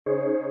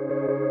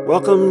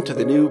Welcome to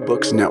the New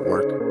Books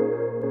Network.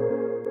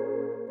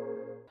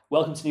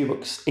 Welcome to New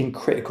Books in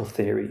Critical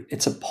Theory.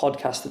 It's a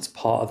podcast that's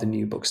part of the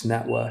New Books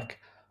Network.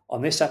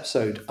 On this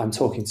episode, I'm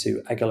talking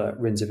to Eglė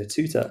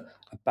Rindzevičiūtė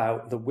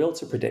about the will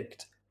to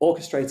predict,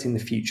 orchestrating the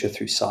future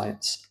through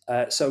science.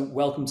 So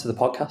welcome to the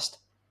podcast.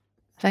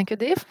 Thank you,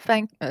 Dave.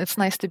 It's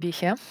nice to be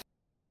here.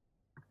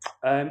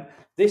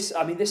 This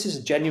is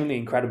a genuinely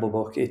incredible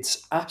book.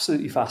 It's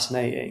absolutely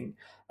fascinating,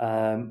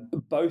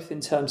 both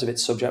in terms of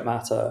its subject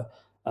matter,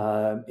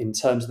 in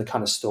terms of the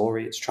kind of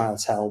story it's trying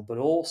to tell, but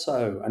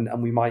also,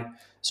 and we might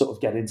sort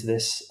of get into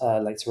this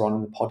later on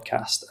in the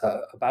podcast,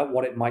 about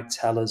what it might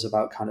tell us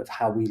about kind of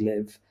how we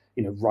live,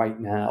 right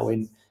now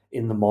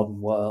in the modern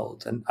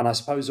world. And I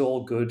suppose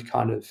all good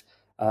kind of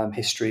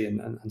history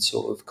and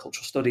sort of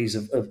cultural studies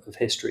of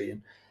history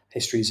and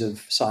histories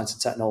of science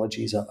and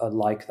technologies are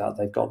like that.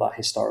 They've got that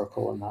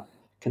historical and that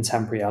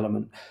contemporary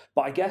element.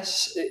 But I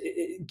guess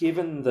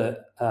given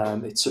that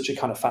it's such a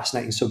kind of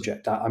fascinating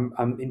subject,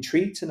 I'm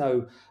intrigued to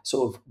know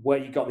sort of where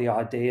you got the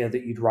idea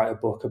that you'd write a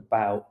book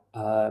about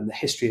the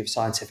history of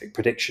scientific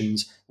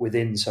predictions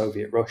within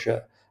Soviet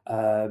Russia.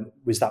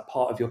 Was that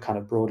part of your kind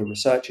of broader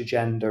research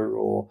agenda,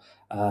 or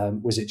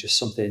was it just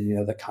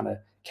something that kind of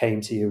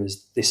came to you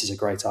as this is a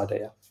great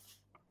idea?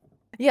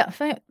 Yeah,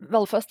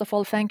 first of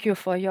all, thank you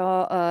for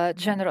your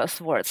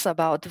generous words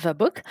about the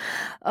book.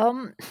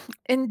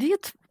 Indeed,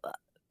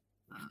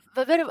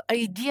 the very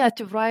idea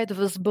to write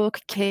this book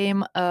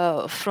came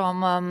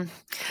from...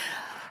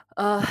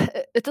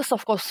 it is,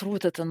 of course,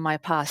 rooted in my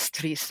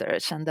past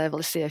research, and I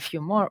will say a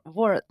few more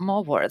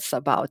words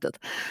about it.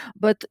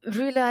 But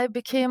really, I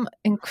became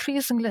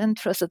increasingly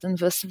interested in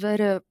this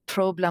very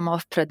problem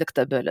of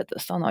predictability.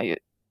 So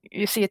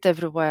you see it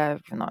everywhere,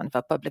 in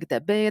the public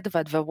debate,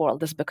 that the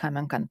world is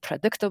becoming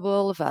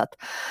unpredictable, that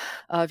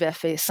we are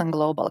facing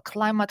global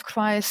climate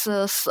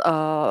crisis,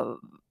 that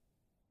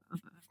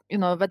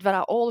there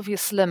are all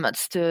these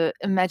limits to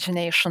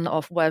imagination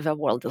of where the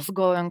world is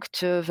going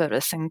to. There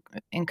is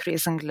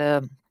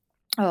increasingly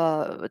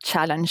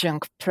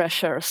challenging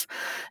pressures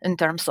in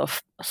terms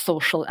of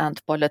social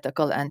and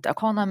political and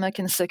economic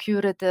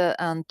insecurity.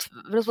 And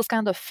there was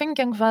kind of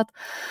thinking that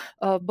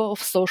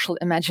both social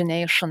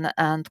imagination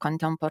and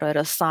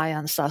contemporary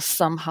science are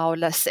somehow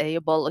less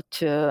able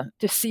to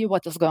see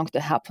what is going to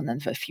happen in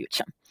the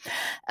future.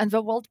 And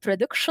the world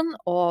prediction,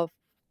 or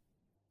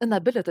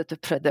inability to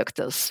predict,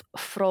 is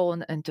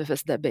thrown into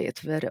this debate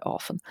very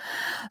often.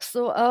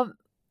 So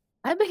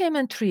I became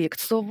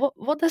intrigued. So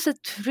what does it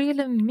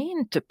really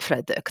mean to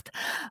predict,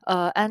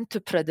 and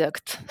to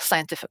predict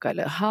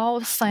scientifically?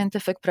 How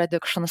scientific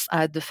predictions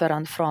are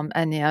different from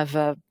any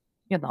other,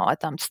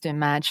 attempts to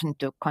imagine,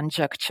 to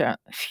conjecture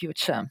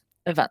future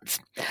events.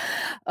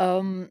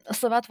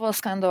 So that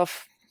was kind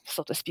of,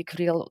 so to speak,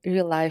 real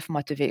life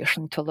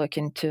motivation to look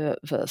into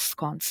this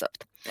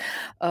concept.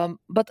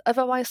 But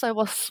otherwise, I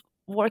was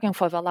working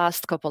for the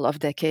last couple of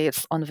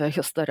decades on the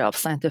history of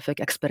scientific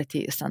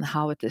expertise and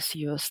how it is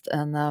used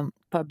in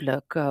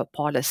public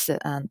policy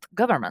and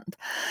government.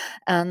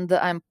 And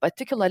I'm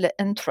particularly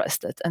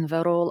interested in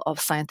the role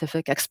of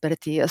scientific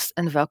expertise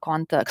in the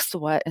context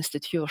where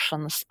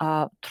institutions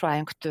are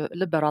trying to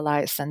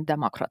liberalize and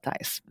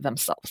democratize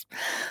themselves.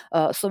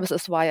 So this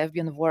is why I've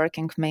been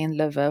working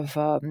mainly with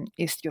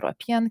East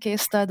European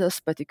case studies,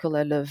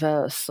 particularly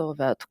the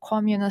Soviet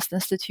communist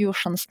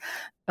institutions,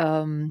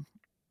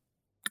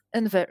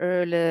 in the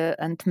early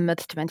and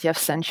mid-20th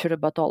century,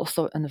 but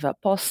also in the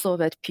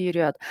post-Soviet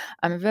period.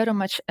 I'm very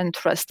much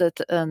interested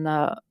in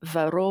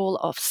the role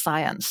of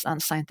science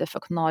and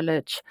scientific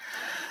knowledge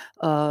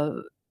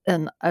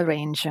in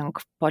arranging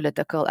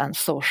political and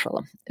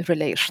social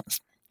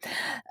relations.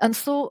 And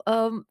so,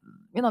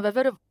 the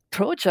very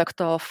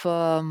project of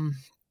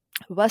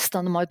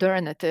Western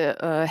modernity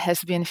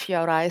has been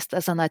theorized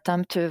as an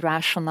attempt to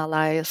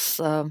rationalize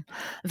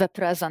the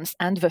present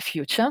and the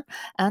future,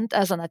 and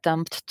as an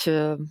attempt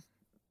to,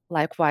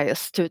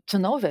 likewise, to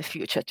know the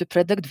future, to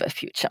predict the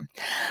future.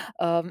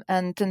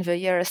 And in the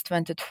years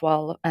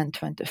 2012 and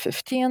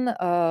 2015,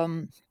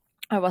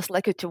 I was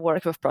lucky to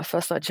work with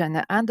Professor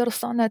Jenny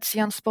Anderson at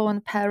Sciences Po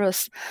in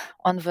Paris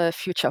on the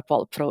Future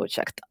Pole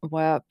project,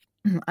 where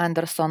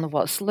Anderson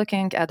was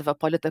looking at the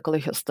political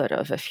history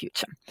of the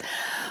future.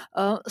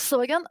 So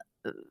again,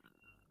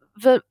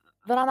 there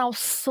are now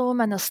so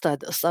many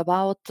studies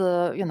about,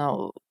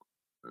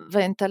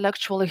 the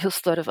intellectual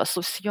history, the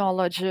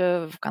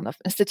sociology, kind of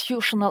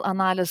institutional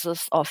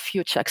analysis of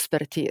future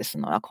expertise,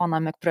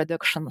 economic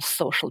predictions,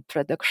 social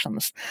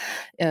predictions,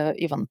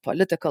 even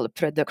political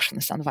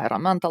predictions,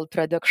 environmental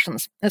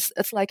predictions.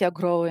 It's like a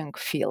growing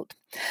field.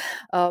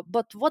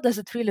 But what does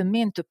it really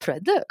mean to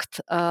predict?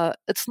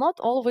 It's not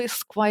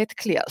always quite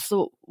clear.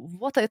 So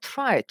what I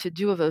try to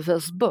do with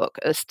this book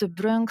is to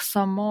bring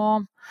some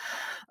more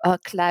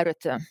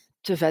clarity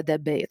to the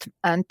debate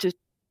and to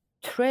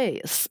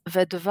trace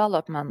the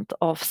development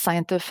of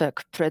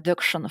scientific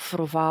prediction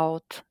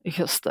throughout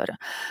history,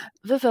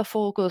 with a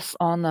focus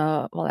on,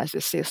 as you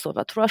say,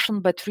 Soviet Russian,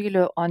 but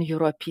really on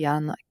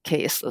European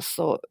cases.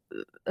 So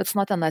it's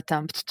not an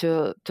attempt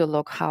to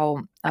look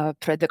how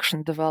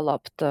prediction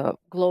developed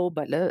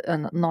globally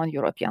in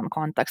non-European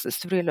context.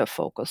 It's really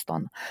focused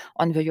on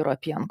the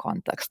European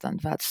context, and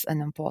that's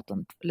an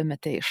important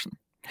limitation.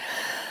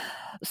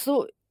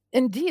 So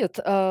indeed,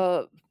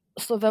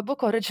 so the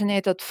book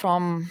originated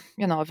from,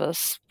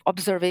 this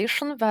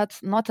observation that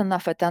not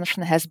enough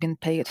attention has been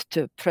paid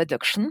to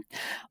prediction.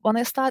 When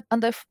I started,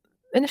 and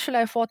initially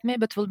I thought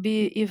maybe it will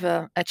be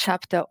either a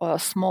chapter or a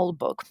small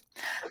book.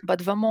 But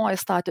the more I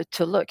started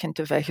to look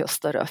into the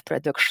history of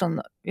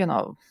prediction,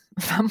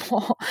 the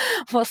more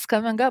was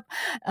coming up.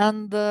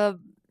 And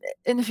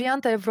in the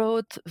end, I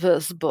wrote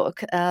this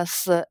book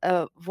as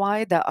a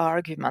wider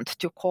argument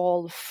to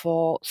call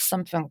for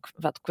something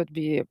that could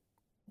be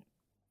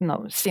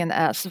seen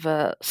as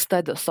the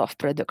studies of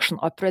prediction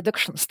or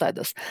prediction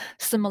studies,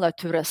 similar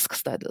to risk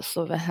studies.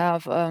 So we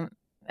have a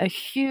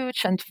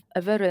huge and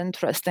a very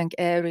interesting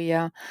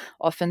area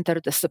of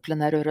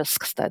interdisciplinary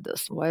risk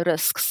studies, where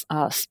risks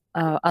are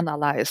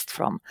analyzed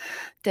from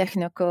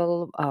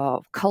technical,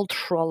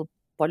 cultural,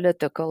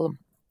 political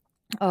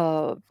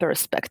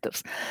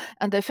perspectives.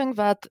 And I think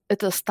that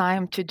it is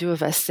time to do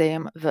the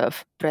same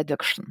with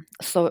prediction.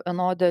 So in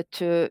order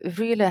to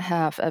really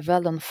have a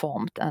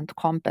well-informed and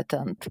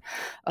competent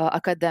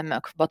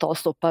academic, but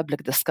also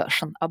public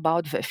discussion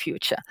about the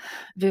future,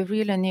 we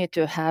really need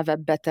to have a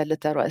better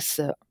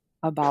literacy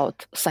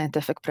about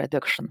scientific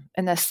prediction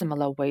in a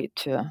similar way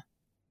to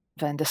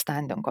the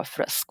understanding of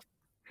risk.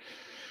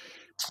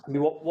 I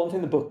mean, one thing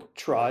the book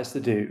tries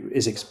to do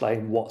is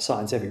explain what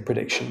scientific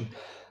prediction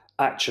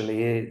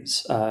actually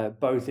is,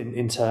 both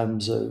in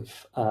terms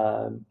of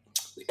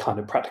kind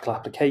of practical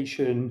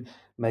application.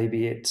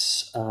 Maybe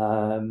it's,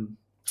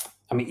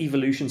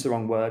 evolution's the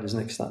wrong word, isn't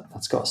it? Because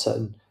that's got a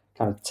certain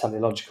kind of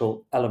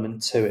teleological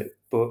element to it.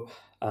 But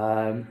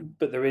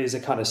there is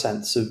a kind of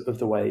sense of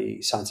the way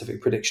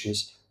scientific prediction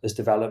has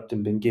developed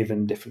and been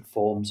given different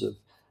forms of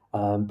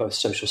both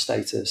social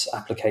status,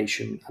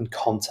 application, and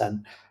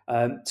content.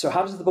 So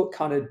how does the book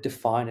kind of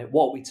define it?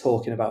 What are we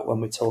talking about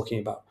when we're talking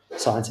about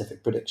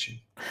scientific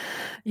prediction?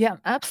 Yeah,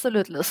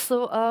 absolutely.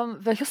 So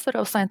the history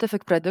of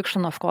scientific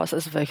prediction, of course,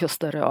 is the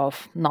history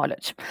of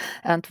knowledge.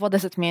 And what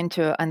does it mean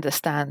to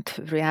understand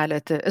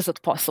reality? Is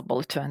it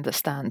possible to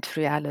understand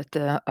reality?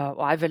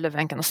 Are we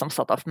living in some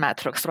sort of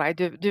matrix, right?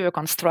 Do we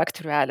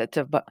construct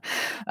reality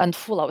and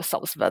fool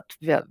ourselves that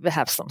we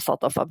have some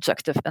sort of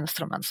objective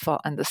instruments for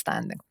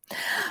understanding?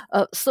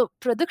 So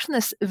prediction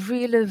is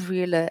really,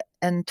 really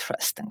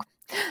interesting.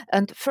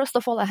 And first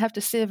of all, I have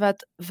to say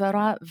that there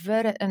are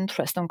very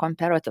interesting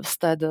comparative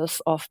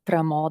studies of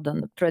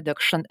pre-modern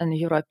prediction in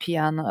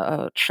European,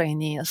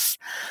 Chinese,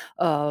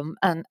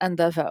 and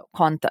other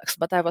contexts.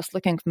 But I was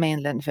looking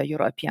mainly in the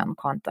European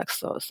context,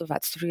 so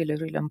that's really,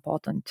 really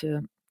important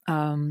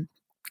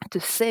to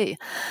say.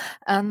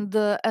 And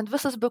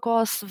this is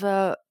because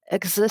the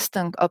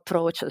existing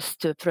approaches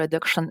to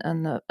prediction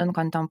in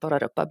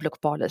contemporary public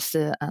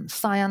policy and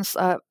science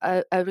are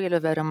really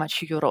very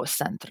much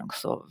Eurocentric.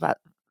 So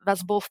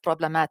that's both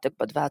problematic,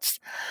 but that's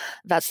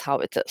how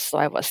it is. So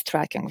I was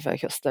tracking the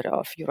history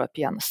of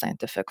European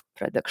scientific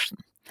prediction.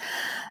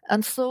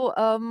 And so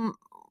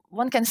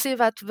one can see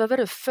that the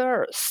very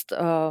first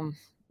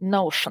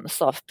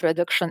notions of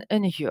prediction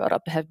in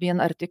Europe have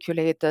been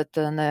articulated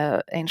in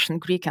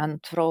ancient Greek and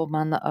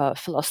Roman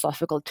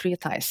philosophical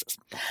treatises.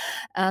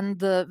 And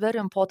very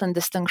important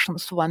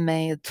distinctions were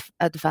made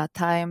at that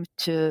time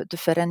to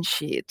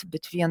differentiate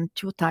between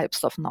two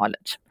types of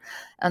knowledge.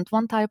 And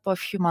one type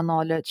of human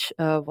knowledge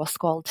was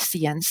called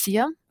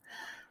scientia,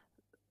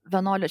 the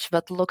knowledge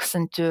that looks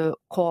into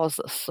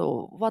causes.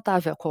 So what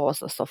are the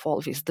causes of all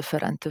these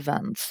different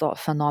events or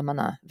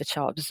phenomena which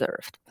are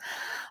observed?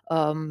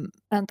 And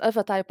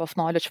other type of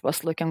knowledge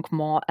was looking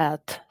more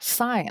at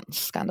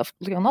science, kind of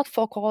not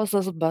for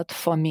causes, but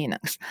for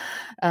meanings.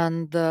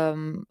 And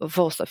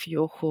those of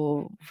you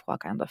who are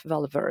kind of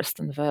well-versed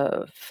in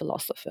the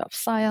philosophy of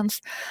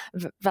science,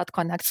 that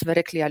connects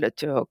very clearly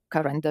to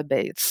current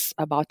debates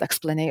about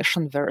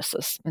explanation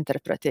versus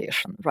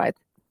interpretation, right?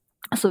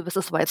 So this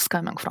is where it's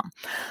coming from.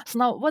 So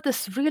now what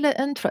is really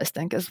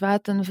interesting is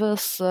that in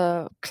this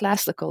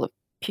classical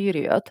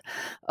period,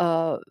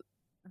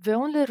 the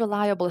only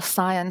reliable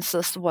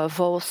sciences were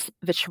those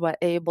which were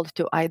able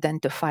to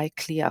identify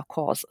clear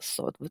causes.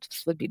 So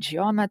this would be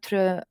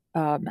geometry,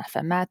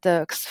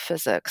 mathematics,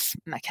 physics,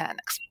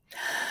 mechanics.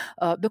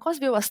 Because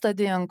we were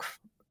studying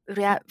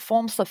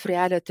forms of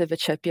reality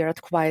which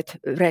appeared quite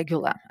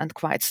regular and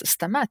quite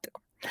systematic.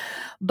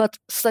 But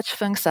such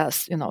things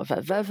as,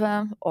 the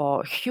weather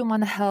or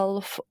human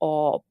health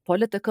or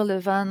political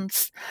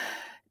events,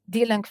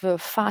 dealing with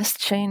fast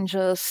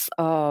changes,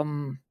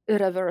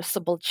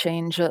 irreversible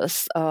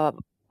changes,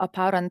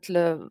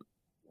 apparently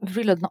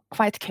really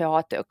quite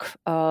chaotic,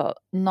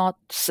 not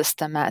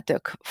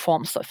systematic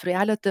forms of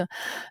reality.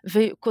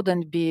 They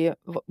couldn't be,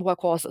 where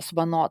causes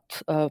were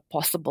not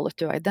possible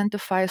to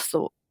identify.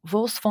 So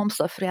those forms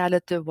of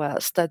reality were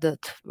studied,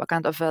 were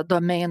kind of a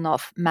domain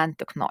of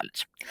mantic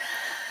knowledge.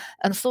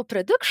 And so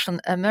prediction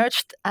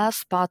emerged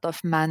as part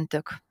of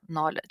mantic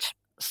knowledge.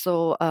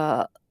 So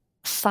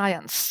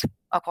science,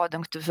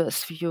 according to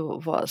this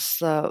view,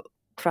 was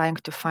trying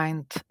to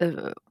find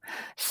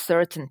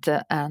certainty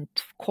and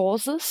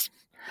causes,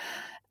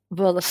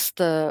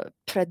 whilst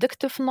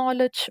predictive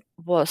knowledge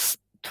was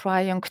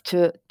trying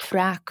to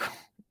track,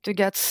 to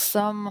get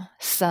some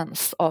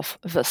sense of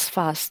this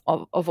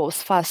of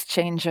those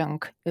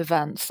fast-changing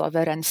events, of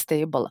very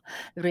unstable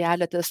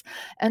realities,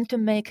 and to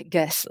make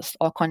guesses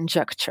or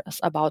conjectures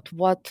about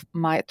what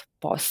might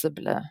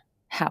possibly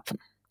happen,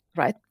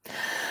 right?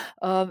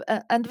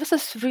 And this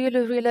is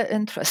really, really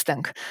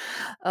interesting.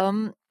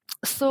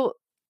 So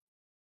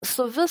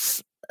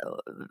this,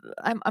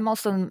 I'm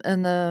also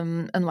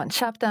in one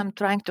chapter, I'm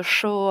trying to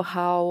show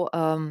how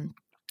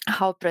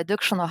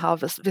prediction, or how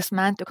this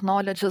mantic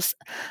knowledges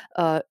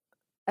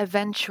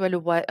eventually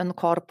were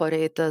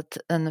incorporated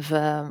in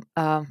the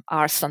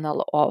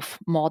arsenal of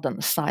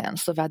modern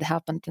science. So that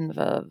happened in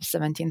the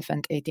 17th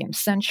and 18th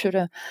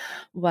century,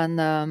 when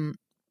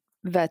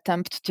the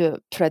attempt to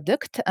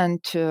predict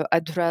and to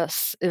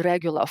address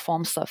irregular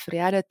forms of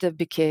reality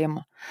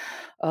became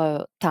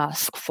a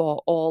task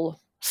for all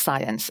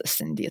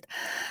sciences, indeed.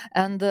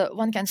 And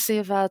one can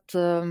say that,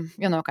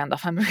 kind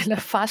of, I'm really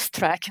fast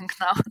tracking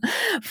now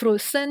through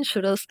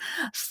centuries.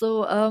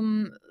 So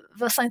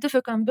the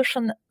scientific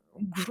ambition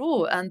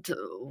grew, and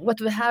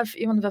what we have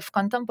even with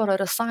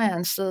contemporary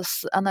science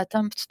is an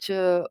attempt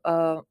to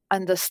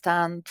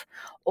understand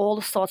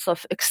all sorts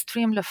of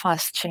extremely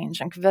fast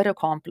changing, very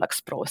complex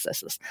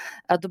processes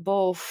at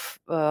both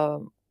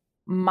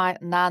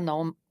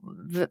nano,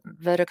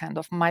 very kind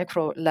of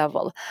micro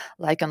level,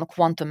 like in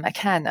quantum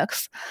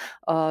mechanics,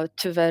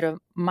 to very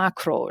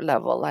macro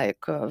level,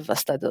 like the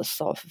studies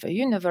of the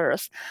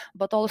universe,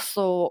 but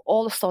also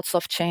all sorts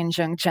of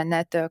changing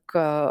genetic,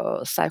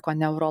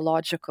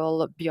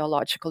 psychoneurological,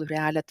 biological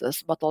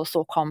realities, but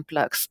also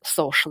complex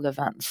social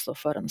events. So,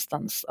 for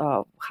instance,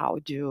 how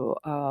do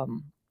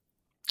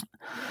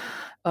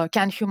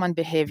can human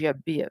behavior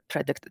be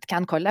predicted?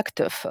 Can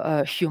collective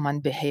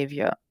human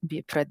behavior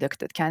be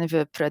predicted? Can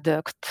we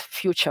predict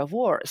future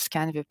wars?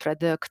 Can we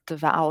predict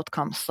the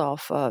outcomes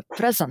of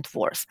present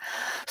wars?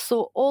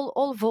 So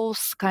all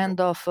those kind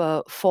of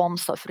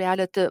forms of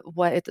reality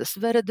where it is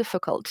very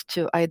difficult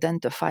to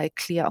identify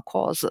clear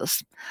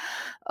causes,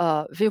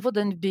 we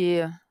wouldn't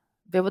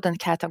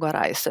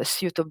categorize as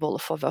suitable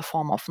for the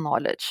form of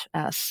knowledge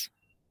as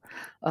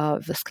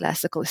this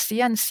classical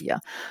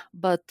scientia,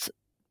 but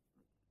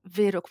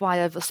they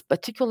require this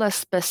particular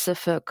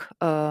specific,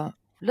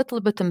 little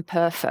bit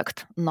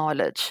imperfect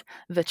knowledge,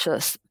 which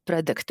is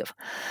predictive.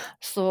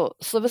 So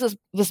this is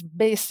this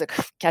basic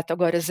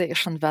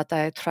categorization that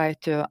I try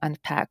to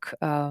unpack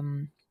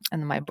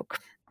in my book.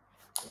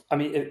 I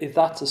mean, if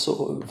that's a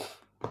sort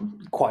of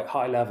quite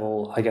high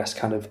level, I guess,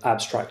 kind of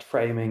abstract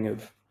framing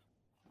of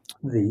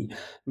the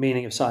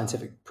meaning of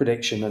scientific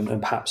prediction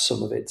and perhaps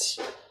some of its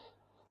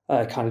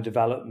kind of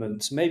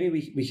development, maybe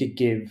we could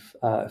give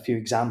a few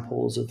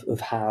examples of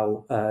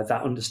how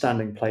that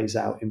understanding plays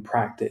out in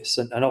practice.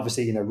 And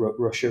obviously,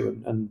 Russia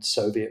and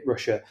Soviet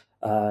Russia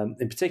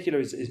in particular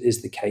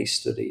is the case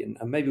study. And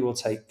maybe we'll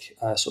take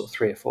sort of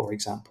 3 or 4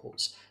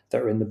 examples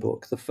that are in the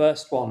book. The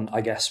first one,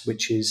 I guess,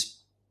 which is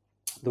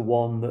the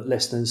one that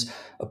listeners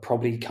are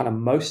probably kind of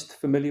most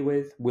familiar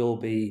with, will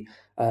be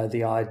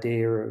the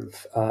idea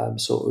of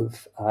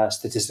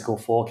statistical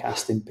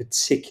forecasting,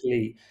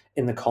 particularly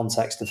in the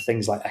context of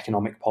things like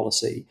economic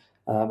policy,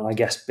 and I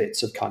guess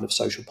bits of kind of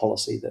social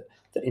policy that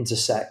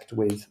intersect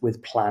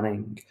with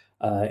planning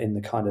in the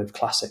kind of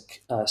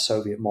classic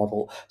Soviet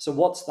model. So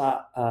what's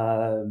that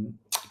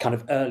kind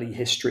of early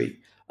history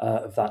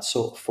of that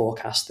sort of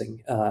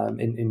forecasting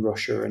in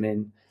Russia and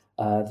in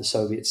the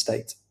Soviet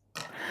state?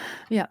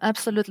 Yeah,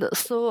 absolutely.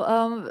 So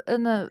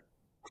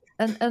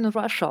in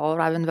Russia, or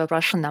rather in the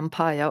Russian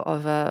Empire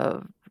of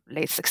the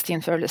late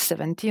 16th, early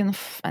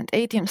 17th and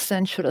 18th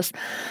centuries,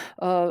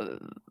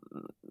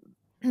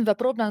 the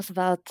problems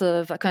that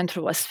the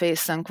country was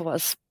facing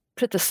was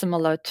pretty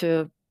similar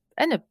to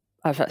any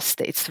other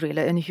states,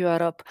 really, in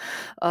Europe.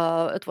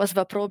 It was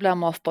the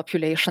problem of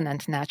population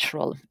and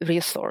natural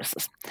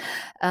resources.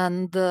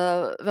 And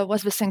there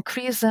was this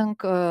increasing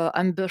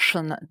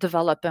ambition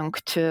developing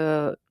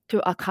to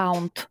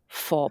account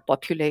for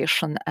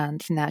population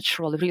and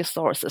natural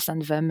resources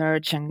and the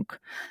emerging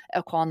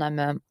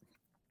economy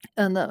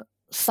in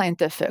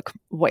scientific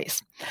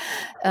ways.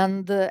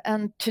 And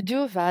to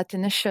do that,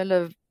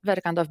 initially,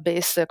 very kind of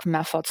basic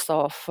methods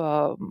of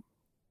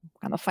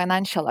kind of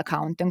financial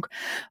accounting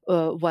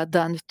were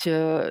done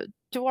to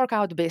work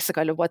out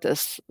basically what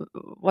is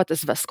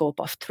the scope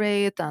of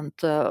trade and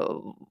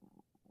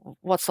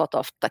what sort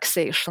of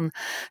taxation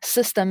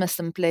system is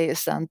in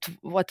place and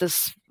what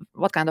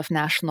kind of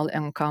national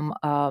income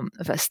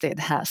the state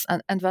has.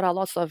 And there are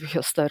lots of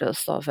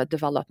histories of the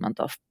development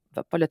of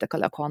the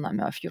political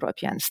economy of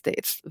European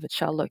states,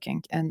 which are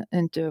looking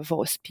into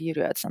those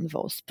periods and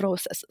those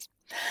processes.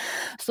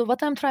 So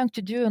what I'm trying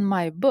to do in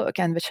my book,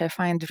 and which I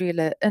find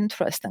really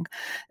interesting,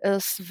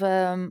 is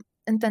the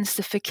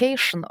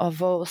intensification of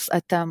those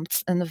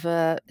attempts in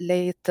the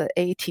late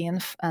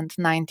 18th and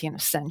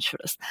 19th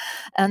centuries.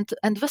 And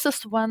this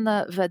is when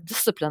the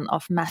discipline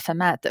of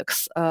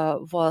mathematics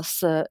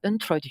was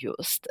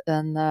introduced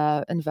in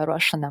the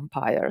Russian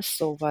Empire.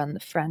 So when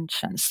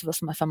French and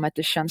Swiss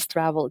mathematicians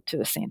traveled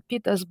to St.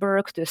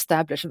 Petersburg to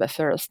establish the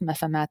first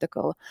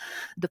mathematical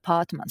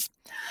departments.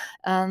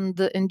 And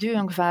in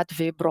doing that,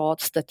 they brought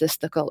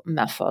statistical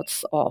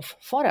methods of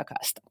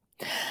forecasting.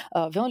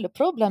 The only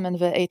problem in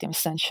the 18th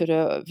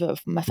century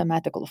with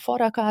mathematical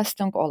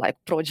forecasting or like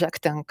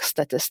projecting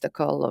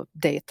statistical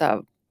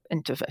data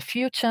into the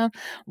future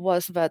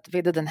was that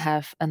they didn't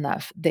have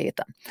enough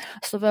data.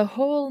 So the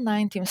whole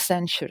 19th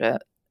century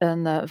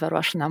in the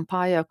Russian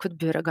Empire could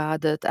be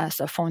regarded as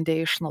a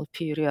foundational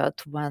period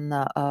when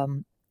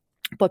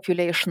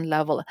population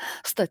level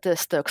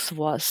statistics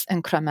was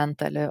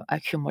incrementally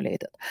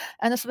accumulated.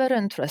 And it's very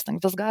interesting.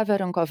 This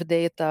gathering of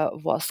data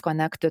was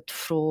connected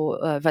through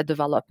the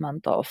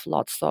development of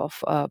lots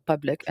of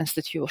public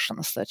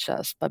institutions such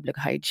as public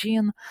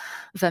hygiene,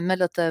 the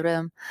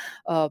military,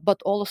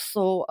 but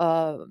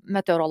also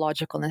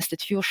meteorological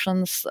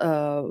institutions,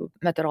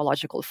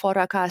 meteorological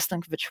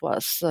forecasting, which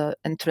was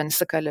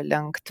intrinsically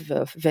linked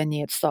with the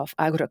needs of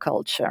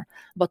agriculture,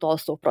 but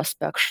also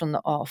prospection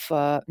of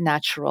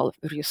natural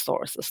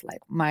resources like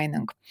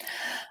mining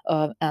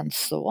and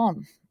so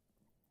on.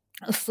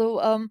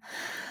 So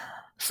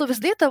this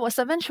data was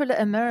eventually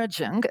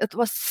emerging. It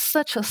was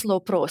such a slow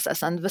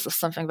process, and this is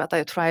something that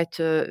I try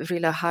to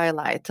really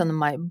highlight in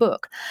my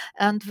book.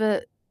 And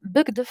the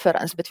big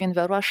difference between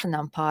the Russian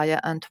Empire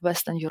and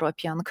Western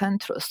European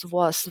countries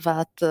was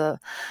that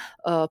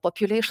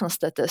population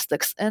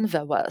statistics in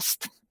the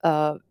West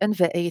in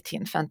the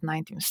 18th and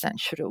 19th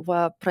century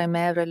were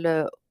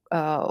primarily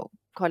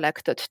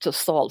collected to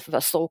solve the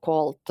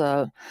so-called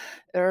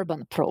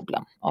urban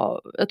problem.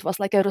 It was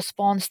like a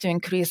response to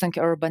increasing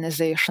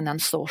urbanization and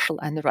social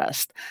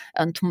unrest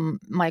and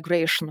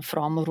migration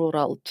from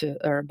rural to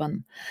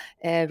urban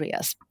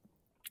areas.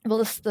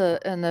 Whilst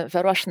in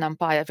the Russian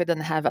Empire, we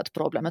didn't have that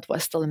problem. It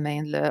was still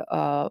mainly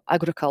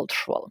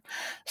agricultural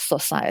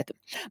society.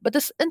 But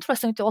it's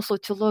interesting to also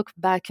to look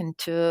back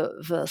into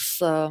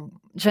this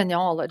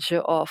genealogy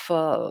of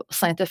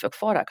scientific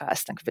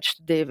forecasting, which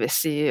today we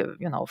see,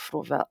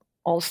 through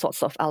all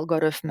sorts of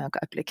algorithmic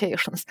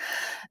applications,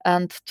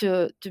 and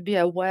to be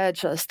aware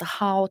just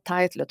how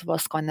tightly it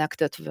was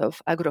connected with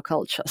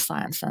agriculture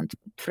science and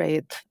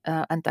trade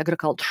and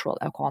agricultural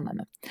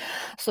economy.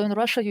 So in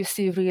Russia, you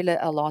see really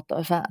a lot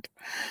of that.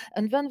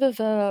 And then with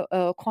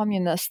the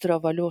communist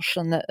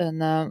revolution in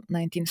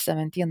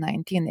 1917,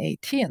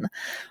 1918,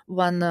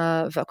 when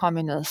the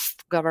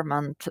communist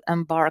government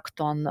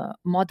embarked on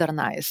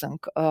modernizing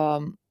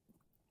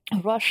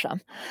Russia,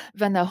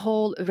 when a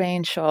whole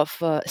range of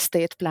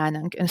state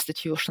planning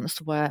institutions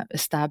were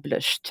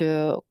established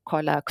to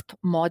collect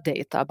more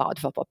data about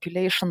the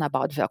population,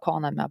 about the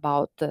economy,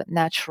 about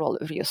natural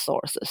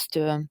resources,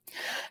 to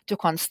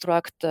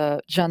construct a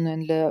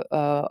genuinely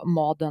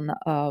modern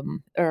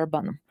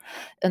urban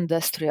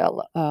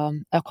industrial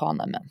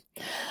economy.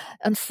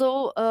 And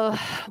so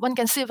one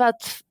can see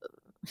that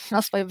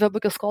that's why the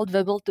book is called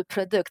The Will to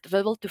Predict.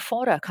 The will to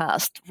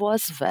forecast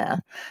was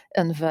there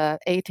in the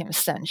 18th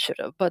century,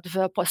 but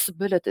the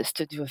possibilities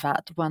to do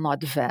that were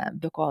not there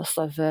because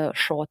of the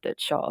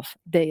shortage of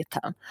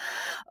data.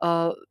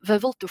 The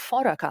will to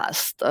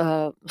forecast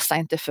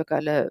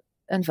scientifically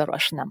in the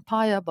Russian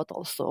Empire, but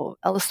also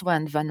elsewhere,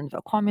 and then in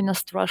the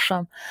communist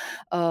Russia,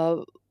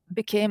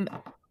 became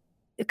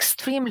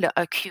extremely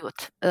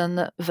acute in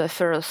the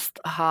first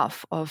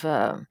half of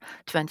the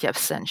 20th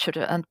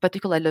century, and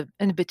particularly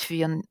in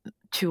between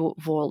two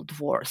world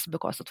wars,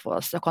 because it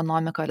was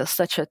economically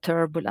such a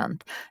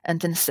turbulent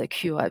and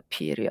insecure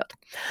period.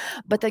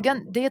 But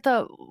again,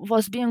 data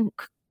was being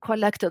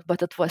collected,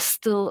 but it was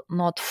still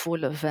not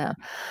fully there.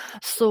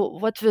 So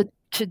what we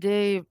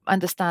today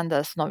understand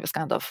as this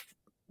kind of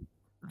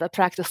the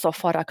practice of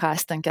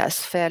forecasting as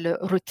fairly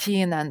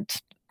routine, and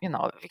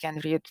we can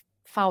read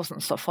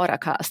thousands of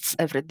forecasts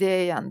every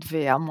day, and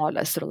they are more or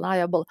less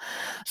reliable.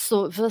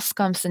 So this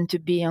comes into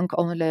being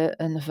only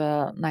in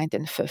the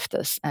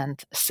 1950s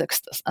and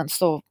 60s. And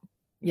so,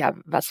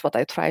 that's what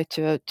I try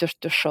to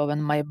show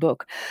in my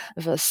book,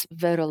 this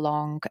very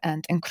long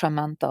and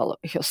incremental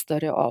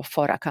history of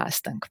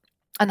forecasting,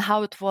 and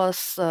how it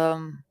was,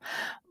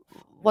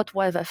 what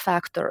were the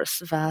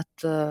factors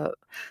that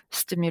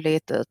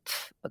stimulated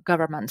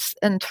government's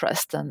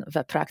interest in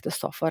the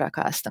practice of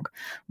forecasting,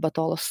 but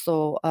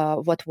also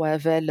what were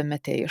the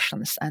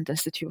limitations and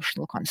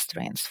institutional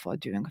constraints for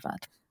doing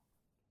that.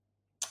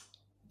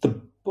 The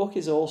book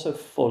is also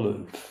full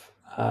of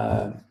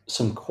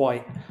some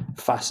quite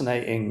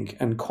fascinating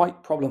and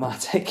quite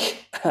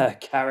problematic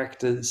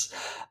characters,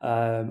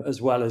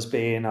 as well as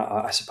being,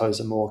 I suppose,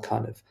 a more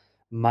kind of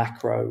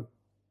macro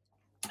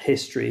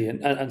history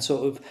and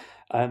sort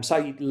of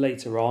slightly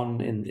later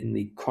on in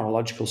the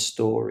chronological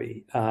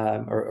story,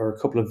 are a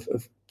couple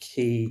of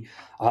key,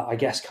 I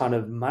guess, kind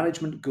of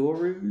management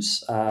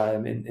gurus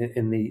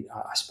in the,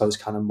 I suppose,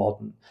 kind of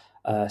modern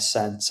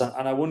sense.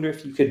 And I wonder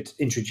if you could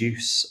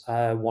introduce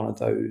one of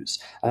those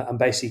and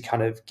basically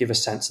kind of give a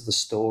sense of the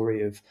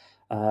story of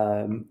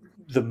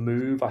the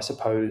move, I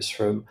suppose,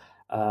 from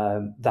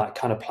that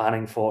kind of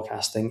planning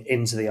forecasting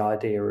into the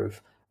idea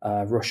of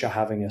Russia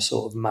having a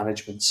sort of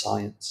management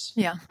science.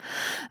 Yeah,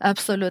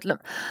 absolutely.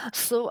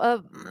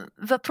 So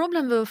the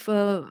problem with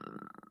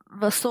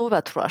the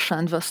Soviet Russia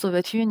and the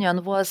Soviet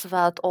Union was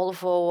that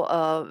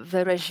although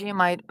the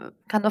regime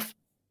kind of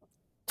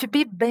to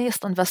be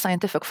based on the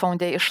scientific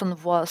foundation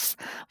was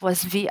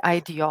the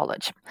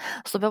ideology.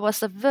 So there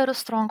was a very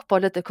strong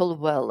political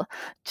will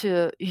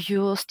to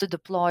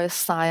deploy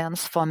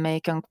science for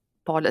making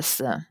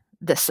policy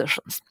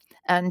decisions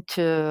and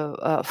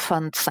to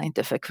fund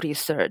scientific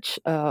research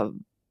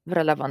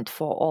relevant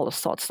for all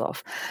sorts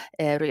of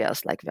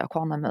areas like the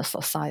economy,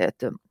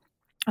 society,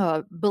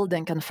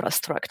 building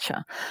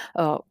infrastructure,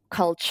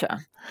 culture.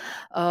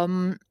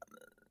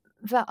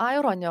 The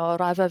irony, or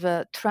rather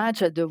the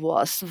tragedy,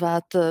 was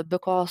that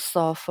because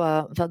of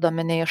the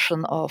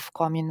domination of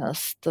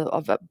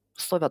the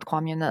Soviet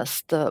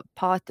Communist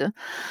Party,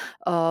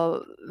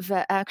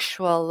 the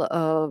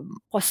actual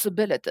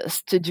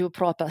possibilities to do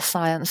proper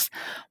science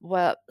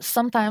were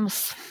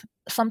sometimes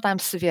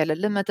severely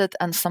limited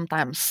and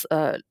sometimes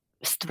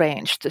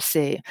strange, to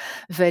say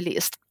the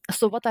least.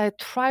 So what I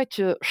try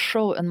to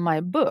show in my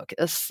book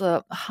is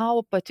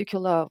how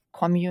particular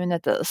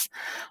communities,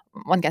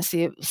 one can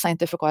say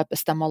scientific or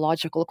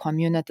epistemological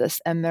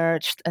communities,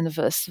 emerged in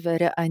this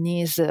very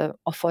uneasy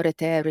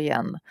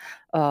authoritarian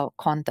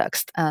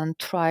context and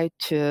tried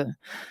to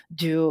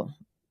do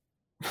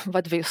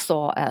what we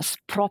saw as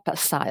proper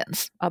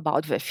science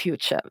about the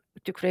future,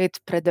 to create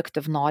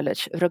predictive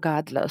knowledge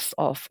regardless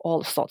of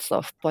all sorts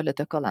of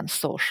political and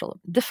social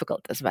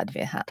difficulties that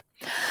we had.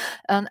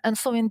 And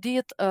so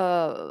indeed,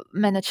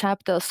 many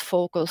chapters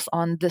focus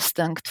on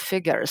distinct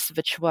figures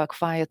which were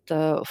quite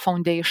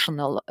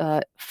foundational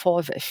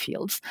for the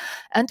fields.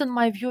 And in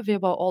my view, they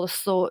were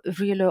also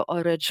really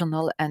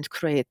original and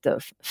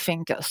creative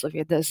thinkers. So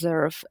they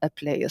deserve a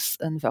place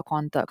in the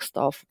context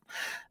of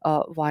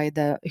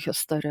wider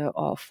history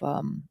of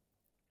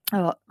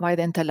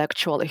wider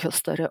intellectual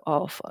history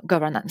of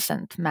governance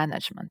and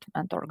management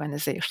and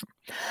organization.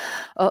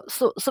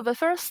 So the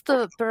first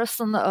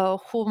person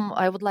whom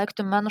I would like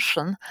to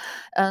mention,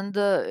 and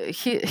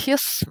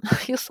he's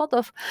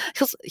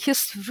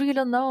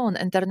really known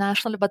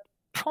internationally, but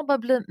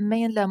probably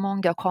mainly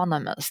among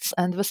economists,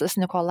 and this is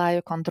Nikolai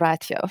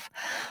Kondratiev,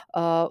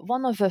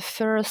 one of the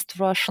first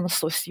Russian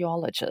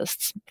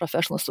sociologists,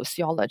 professional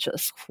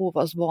sociologists, who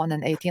was born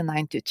in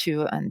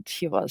 1892, and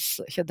he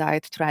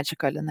died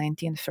tragically in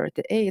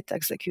 1938,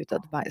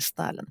 executed by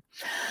Stalin.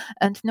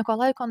 And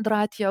Nikolai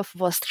Kondratiev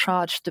was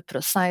charged to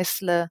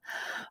precisely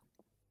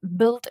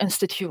build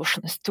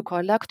institutions to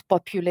collect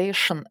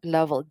population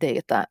level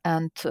data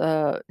and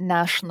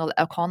national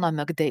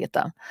economic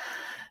data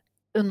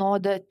in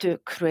order to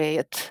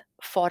create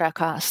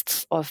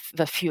forecasts of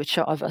the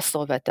future of the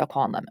Soviet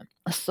economy.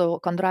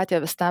 So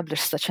Kondratiev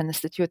established such an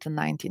institute in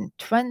the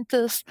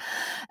 1920s,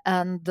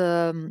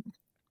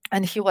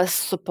 and he was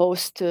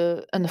supposed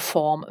to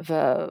inform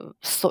the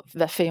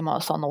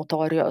famous or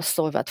notorious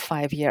Soviet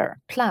 5-year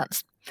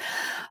plans.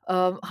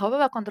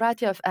 However,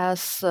 Kondratiev,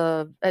 as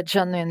a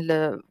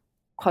genuinely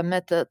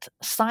committed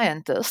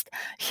scientist,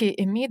 he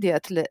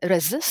immediately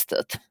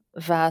resisted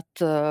that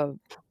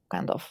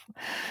kind of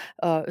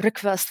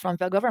request from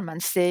the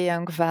government,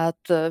 saying that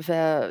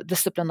the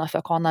discipline of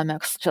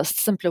economics just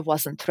simply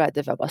wasn't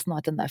ready. There was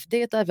not enough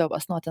data, there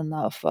was not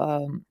enough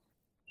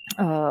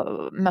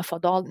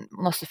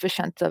not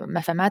sufficient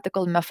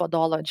mathematical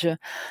methodology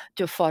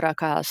to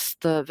forecast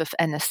with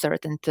any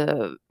certainty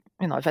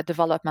the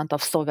development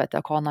of Soviet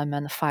economy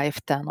in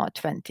 5, 10, or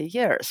 20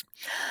 years.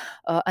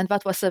 And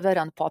that was a very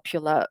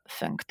unpopular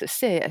thing to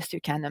say, as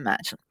you can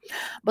imagine.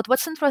 But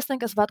what's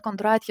interesting is that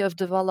Kondratiev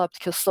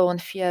developed his own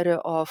theory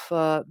of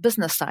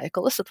business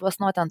cycles. It was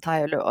not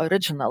entirely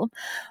original.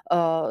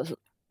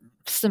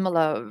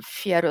 Similar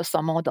theories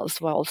or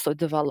models were also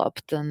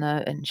developed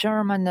in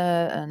Germany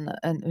and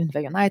in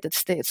the United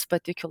States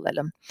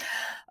particularly.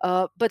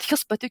 But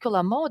his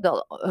particular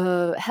model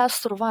has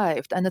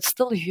survived, and it's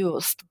still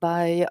used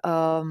by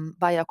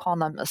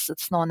economists.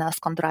 It's known as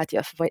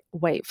Kondratiev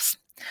waves.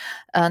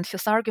 And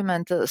his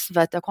argument is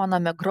that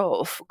economic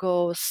growth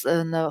goes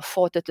in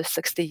 40 to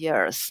 60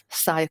 years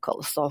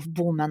cycles of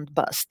boom and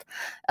bust.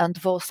 And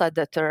those are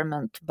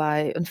determined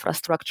by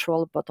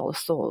infrastructural, but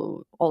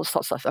also all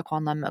sorts of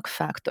economic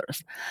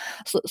factors.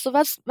 So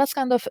that's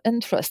kind of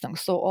interesting.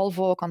 So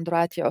although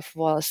Kondratiev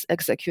was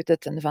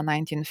executed in the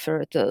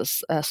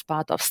 1930s as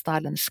part of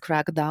Stalin's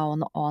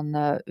crackdown on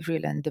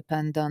really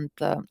independent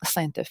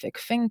scientific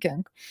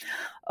thinking,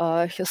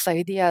 his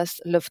ideas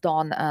lived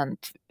on, and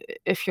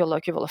if you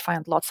look, you will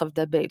find lots of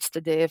debates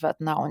today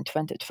that now in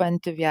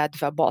 2020 we are at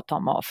the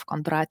bottom of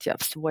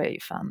Kondratiev's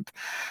wave, and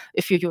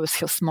if you use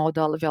his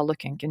model, we are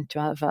looking into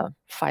over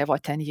 5 or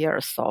 10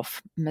 years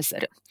of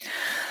misery.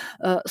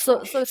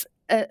 So it's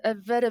a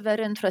very,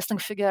 very interesting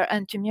figure,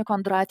 and to me,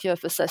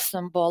 Kondratiev is a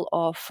symbol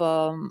of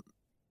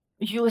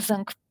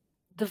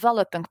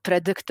developing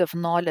predictive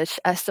knowledge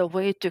as a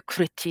way to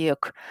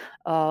critique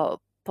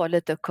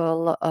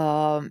political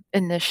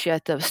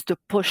initiatives to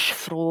push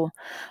through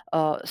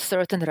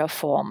certain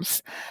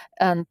reforms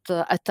and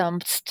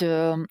attempts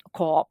to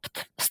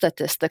co-opt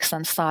statistics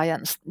and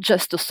science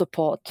just to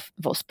support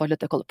those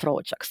political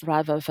projects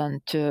rather than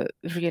to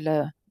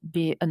really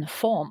be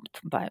informed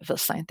by the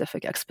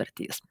scientific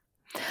expertise.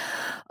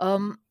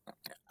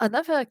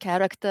 Another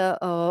character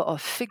or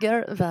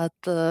figure that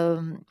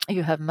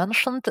you have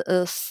mentioned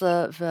is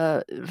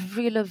the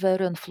really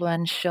very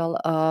influential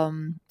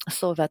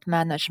Soviet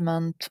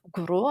management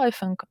guru. I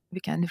think we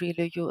can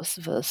really use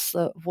this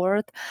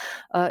word,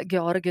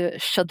 Georgy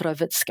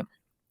Shchedrovitsky.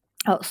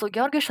 So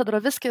Georgy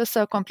Shchedrovitsky is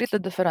a completely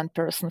different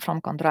person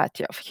from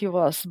Kondratiev. He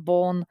was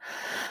born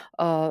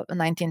in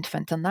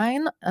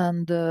 1929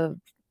 and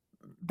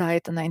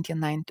died in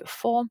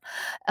 1994,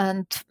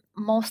 and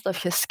most of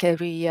his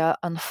career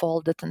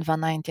unfolded in the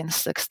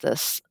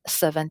 1960s,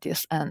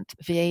 70s, and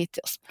the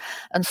 80s.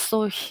 And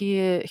so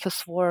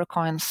his work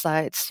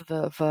coincides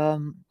with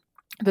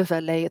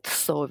the late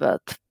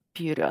Soviet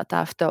period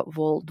after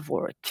World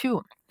War II.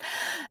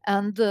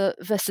 And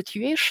the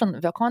situation,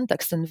 the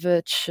context in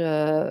which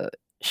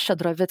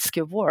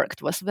Shchedrovitsky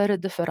worked was very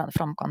different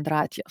from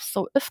Kondratiev.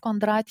 So if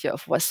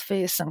Kondratiev was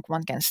facing,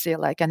 one can say,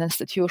 like an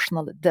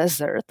institutional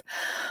desert,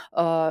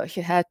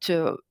 he had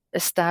to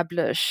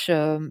establish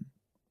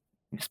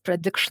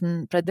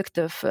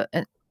predictive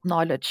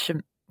knowledge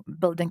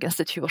building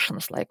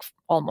institutions like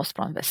almost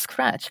from the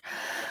scratch.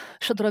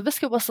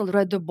 Shchedrovitsky was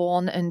already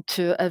born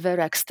into a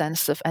very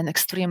extensive and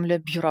extremely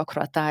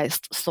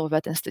bureaucratized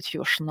Soviet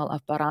institutional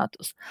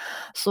apparatus.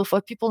 So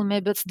for people,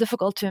 maybe it's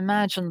difficult to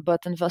imagine,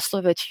 but in the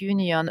Soviet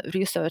Union,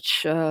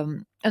 research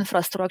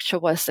infrastructure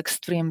was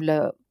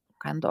extremely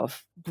kind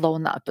of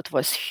blown up. It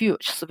was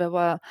huge. So there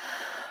were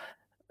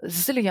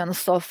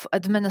zillions of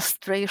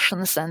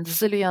administrations and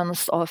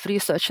zillions of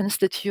research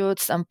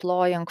institutes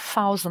employing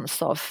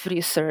thousands of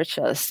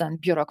researchers and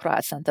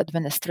bureaucrats and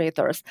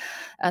administrators.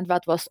 And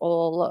that was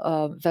all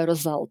the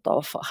result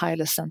of a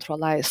highly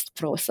centralized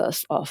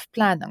process of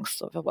planning.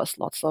 So there was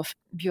lots of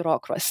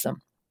bureaucracy.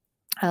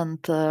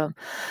 And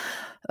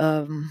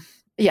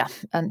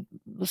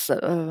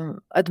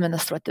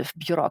administrative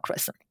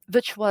bureaucracy,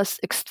 which was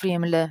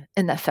extremely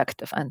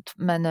ineffective. And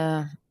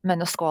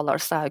many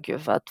scholars argue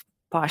that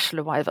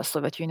partially why the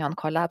Soviet Union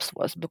collapsed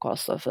was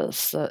because of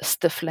its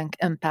stifling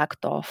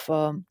impact of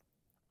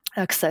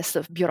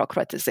excessive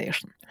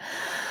bureaucratization.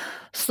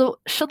 So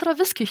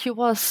Shchedrovitsky, he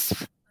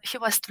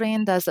was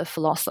trained as a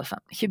philosopher.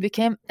 He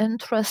became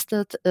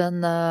interested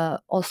in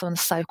also in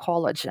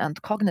psychology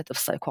and cognitive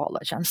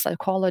psychology and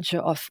psychology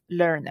of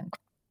learning.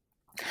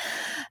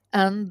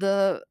 And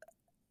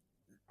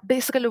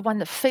basically,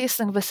 when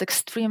facing this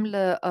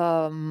extremely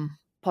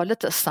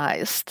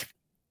politicized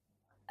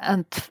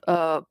and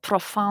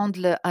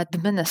profoundly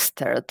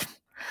administered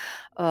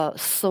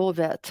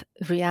Soviet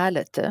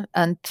reality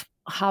and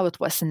how it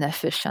was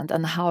inefficient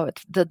and how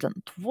it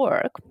didn't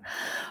work,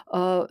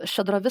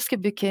 Shchedrovitsky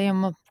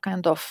became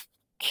kind of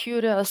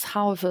curious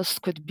how this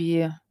could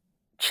be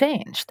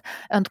changed,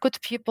 and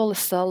could people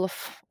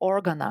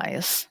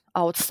self-organize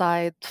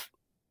outside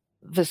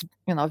this,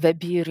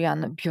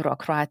 Weberian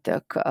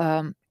bureaucratic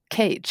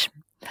cage.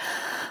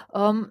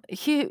 The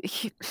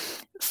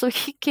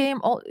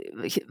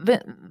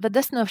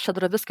destiny of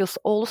Shchedrovitsky is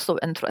also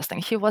interesting.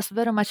 He was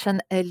very much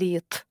an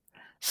elite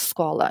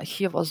scholar.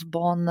 He was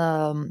born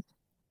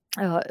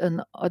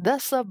in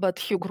Odessa, but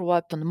he grew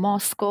up in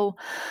Moscow,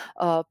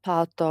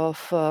 part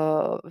of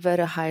a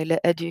very highly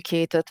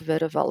educated,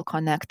 very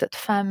well-connected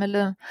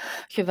family.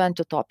 He went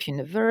to top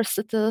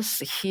universities.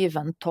 He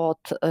even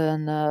taught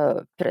in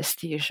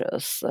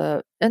prestigious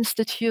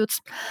institutes,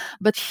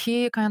 but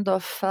he kind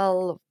of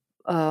fell.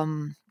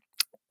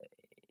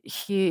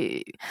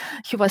 He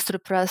was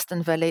repressed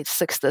in the late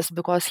 60s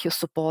because he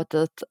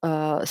supported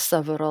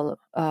several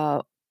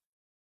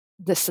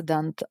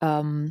dissident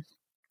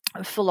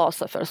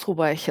philosophers who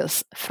were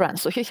his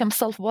friends. So he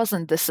himself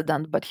wasn't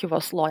dissident, but he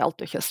was loyal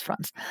to his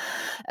friends.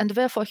 And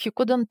therefore, he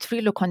couldn't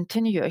really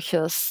continue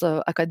his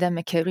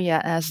academic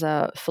career as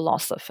a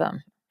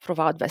philosopher.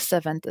 throughout the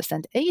 70s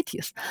and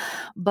 80s.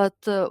 But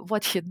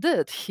what he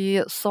did,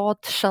 he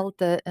sought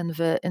shelter in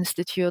the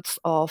institutes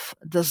of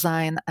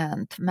design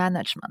and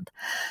management.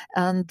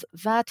 And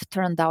that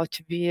turned out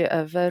to be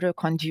a very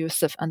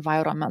conducive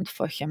environment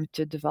for him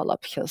to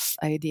develop his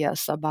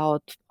ideas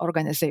about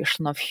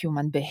organization of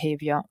human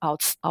behavior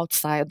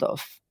outside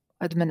of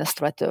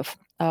administrative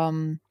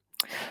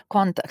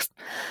context.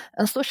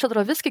 And so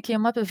Shedrovitsky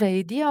came up with the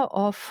idea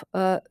of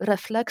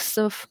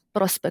reflexive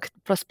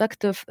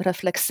prospective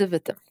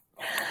reflexivity.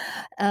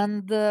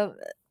 And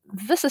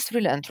this is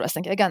really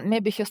interesting. Again,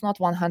 maybe he's not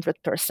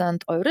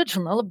 100%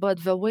 original,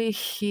 but the way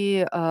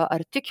he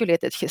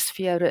articulated his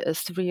theory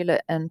is really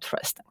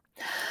interesting.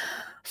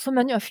 So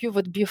many of you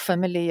would be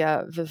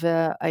familiar with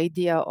the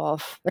idea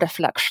of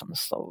reflection.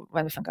 So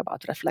when we think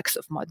about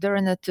reflexive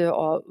modernity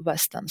or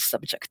Western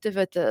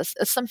subjectivities,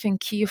 it's something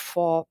key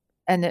for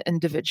any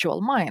individual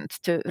mind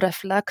to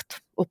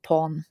reflect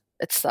upon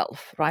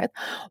itself, right?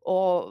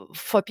 Or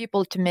for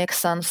people to make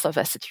sense of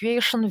a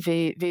situation,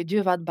 they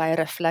do that by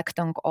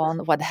reflecting on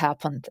what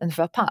happened in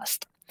the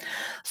past.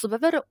 So the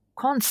very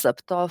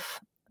concept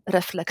of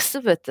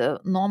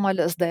reflexivity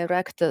normally is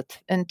directed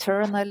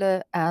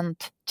internally and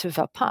to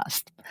the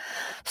past.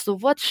 So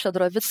what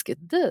Shedrovitsky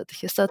did,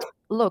 he said,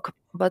 look,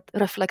 but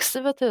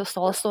reflexivity is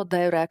also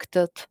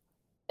directed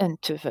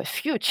into the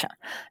future.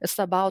 It's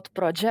about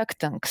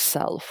projecting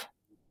self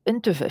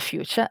into the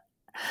future.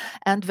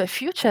 And the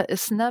future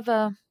is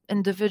never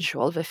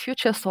individual. The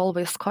future is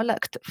always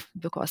collective,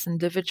 because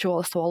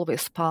individuals are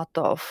always part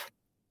of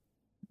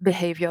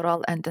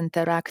behavioral and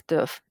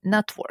interactive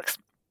networks.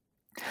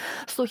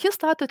 So he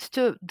started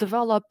to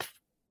develop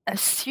a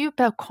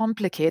super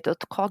complicated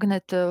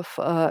cognitive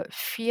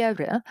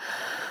theory,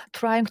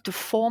 trying to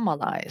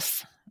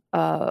formalize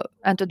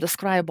and to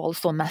describe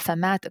also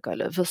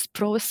mathematically this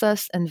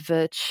process in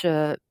which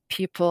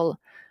people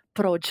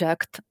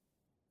project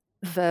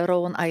their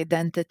own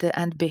identity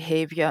and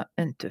behavior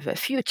into the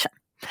future.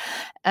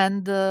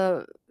 And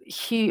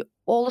he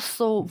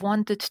also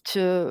wanted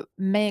to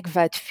make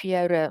that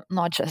theory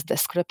not just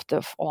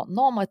descriptive or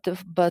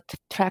normative, but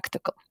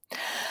practical.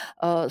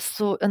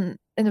 So in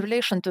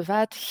relation to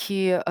that,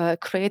 he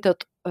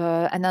created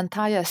an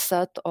entire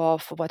set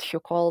of what he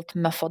called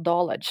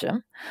methodology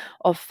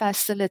of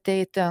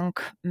facilitating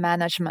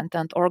management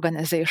and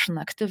organization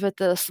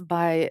activities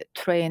by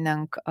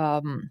training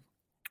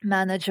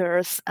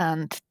managers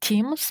and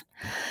teams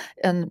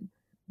in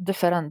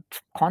different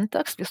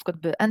contexts. This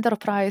could be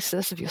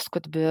enterprises, this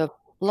could be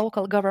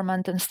local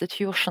government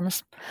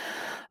institutions.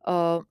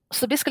 So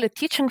basically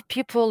teaching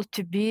people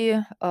to be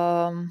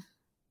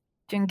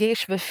to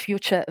engage with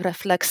future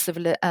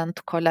reflexively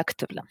and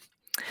collectively.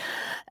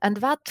 And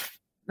that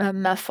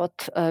method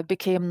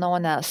became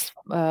known as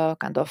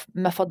kind of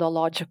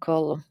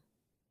methodological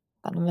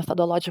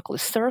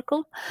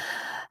circle.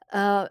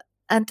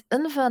 And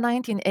in the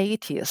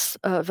 1980s,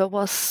 there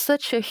was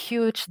such a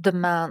huge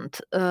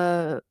demand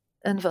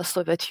in the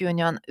Soviet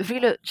Union,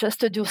 really just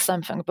to do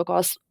something,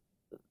 because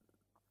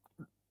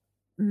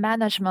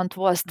management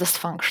was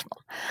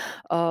dysfunctional.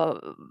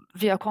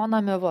 The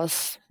economy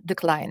was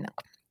declining.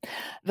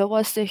 There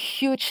was a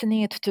huge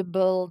need to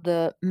build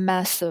a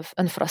massive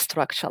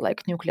infrastructure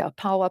like nuclear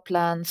power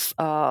plants,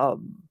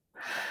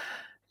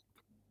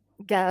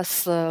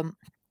 gas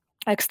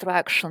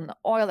extraction,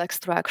 oil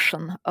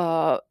extraction,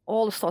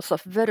 all sorts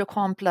of very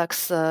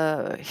complex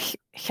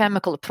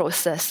chemical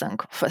processing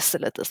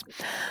facilities,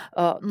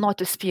 not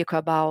to speak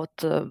about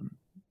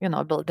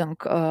building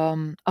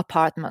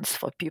apartments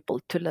for people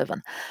to live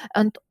in.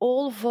 And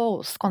all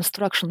those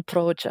construction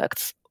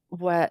projects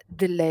were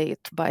delayed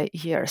by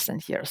years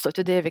and years. So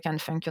today we can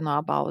think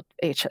about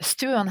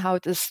HS2 and how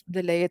it is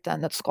delayed,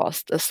 and its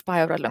cost is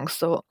spiraling.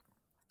 So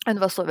in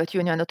the Soviet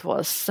Union, it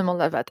was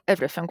similar, that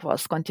everything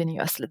was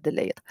continuously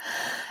delayed.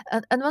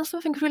 And when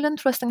something really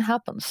interesting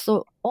happened,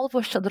 so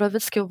although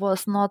Shedrovitsky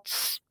was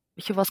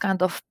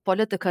kind of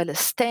politically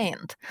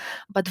stained,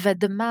 but the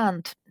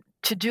demand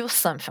to do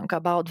something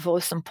about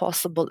those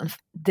impossible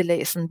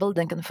delays in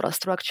building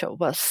infrastructure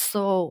was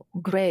so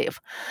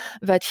grave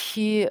that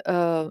he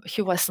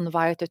was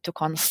invited to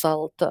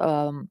consult,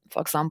 for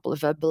example,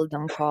 the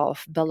building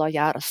of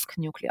Beloyarsk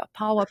nuclear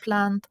power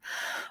plant,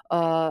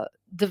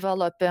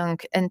 developing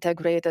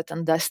integrated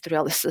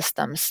industrial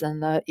systems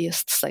in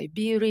East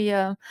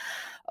Siberia,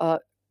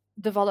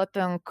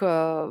 developing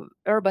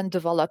urban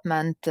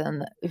development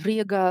in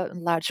Riga,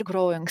 large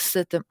growing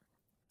city.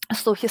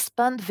 So he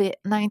spent the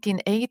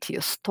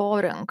 1980s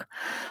touring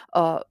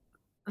the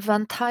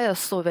entire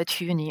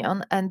Soviet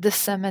Union and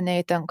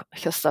disseminating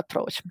his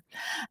approach.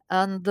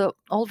 And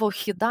although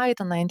he died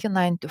in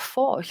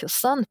 1994, his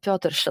son,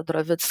 Pyotr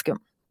Shedrovitsky,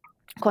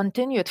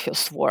 continued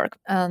his work.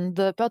 And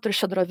Pyotr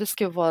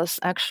Shedrovitsky was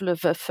actually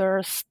the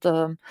first,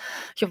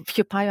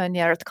 he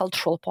pioneered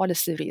cultural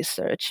policy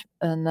research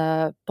in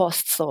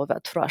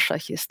post-Soviet Russia.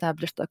 He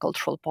established the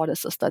Cultural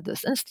Policy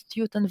Studies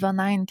Institute in the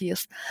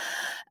 90s.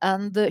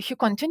 And he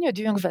continued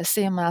doing the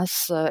same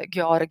as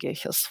Georgy,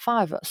 his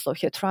father. So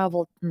he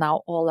traveled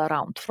now all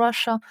around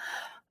Russia,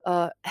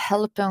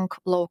 helping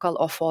local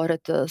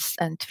authorities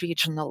and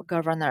regional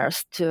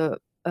governors to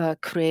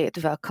create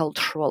their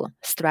cultural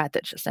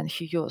strategies. And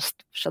he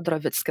used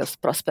Shadrowitzky's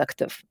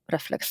prospective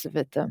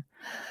reflexivity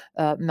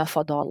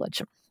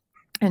methodology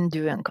in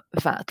doing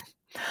that.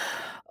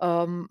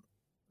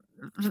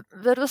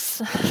 There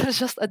is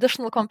just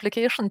additional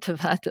complication to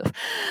that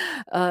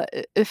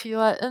if you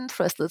are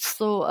interested.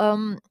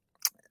 So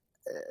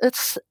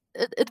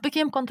it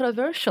became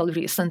controversial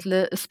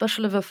recently,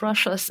 especially with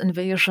Russia's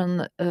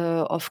invasion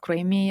of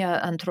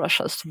Crimea and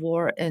Russia's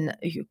war in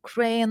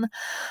Ukraine,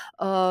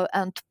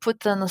 and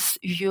Putin's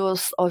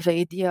use of the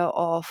idea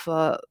of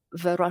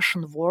the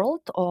Russian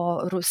world,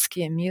 or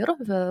Ruski Mir,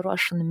 the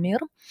Russian Mir,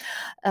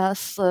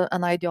 as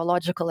an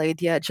ideological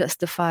idea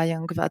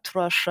justifying that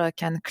Russia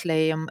can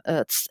claim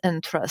its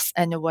interests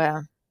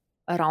anywhere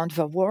around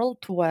the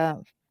world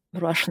where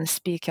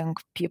Russian-speaking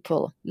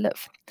people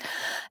live.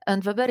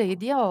 And the very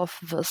idea of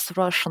this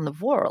Russian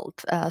world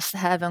as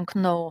having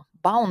no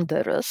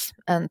boundaries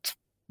and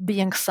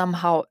being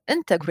somehow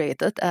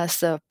integrated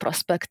as a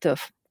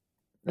prospective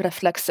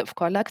reflexive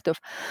collective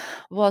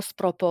was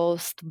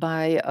proposed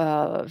by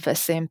the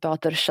same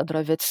Piotr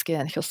Shadrowitzky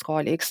and his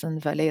colleagues in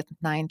the late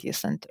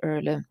 90s and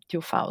early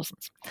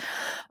 2000s.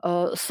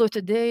 So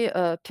today,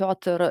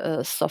 Piotr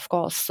is, of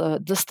course,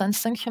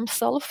 distancing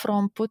himself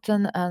from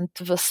Putin and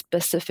the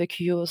specific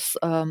use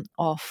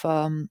of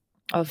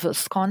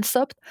this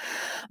concept,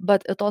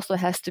 but it also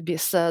has to be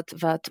said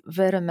that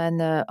very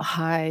many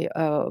high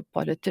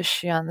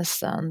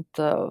politicians and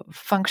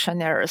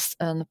functionaries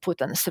in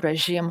Putin's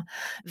regime,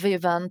 they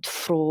went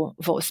through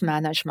those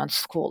management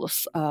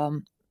schools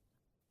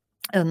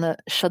in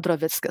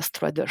Shadrowitzky's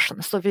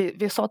tradition. So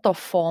they sort of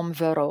form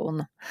their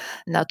own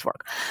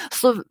network.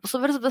 So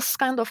there's this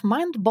kind of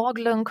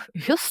mind-boggling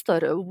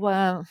history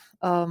where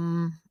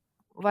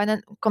when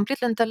a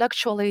completely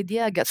intellectual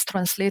idea gets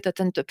translated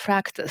into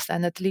practice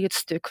and it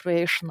leads to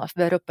creation of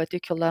very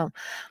particular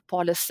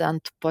policy and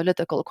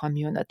political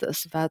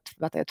communities that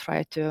I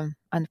try to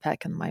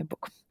unpack in my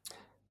book.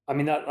 I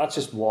mean, that's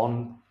just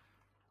one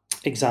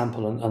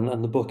example,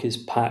 and the book is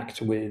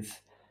packed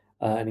with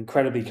an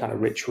incredibly kind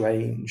of rich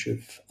range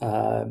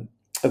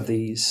of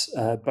these,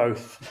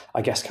 both,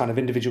 I guess, kind of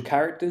individual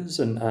characters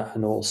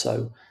and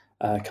also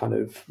kind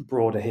of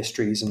broader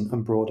histories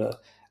and broader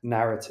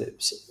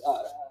narratives.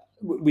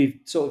 We've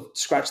sort of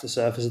scratched the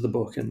surface of the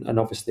book, and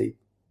obviously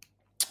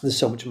there's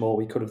so much more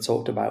we could have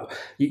talked about.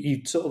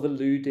 You sort of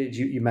alluded,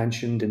 you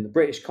mentioned in the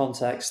British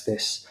context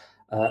this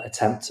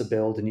attempt to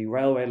build a new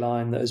railway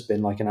line that has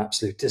been like an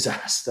absolute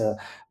disaster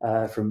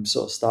from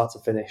sort of start to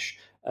finish,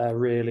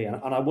 really. And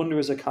I wonder,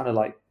 as a kind of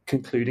like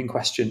concluding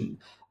question,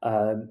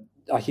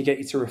 I could get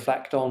you to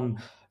reflect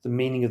on the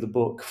meaning of the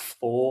book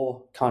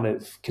for kind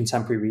of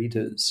contemporary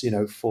readers,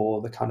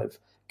 for the kind of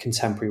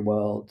contemporary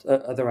world.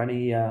 Are there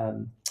any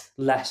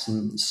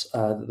lessons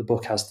that the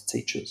book has to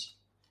teach us?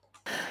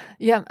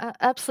 Yeah,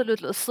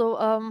 absolutely. So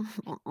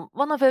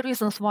one of the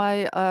reasons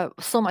why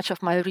so much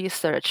of my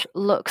research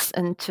looks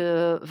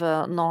into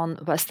the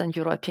non-Western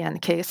European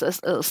cases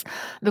is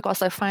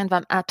because I find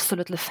them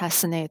absolutely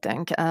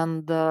fascinating.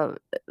 And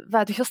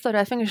that history,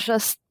 I think, is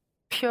just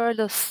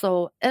purely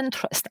so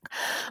interesting.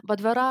 But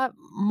there are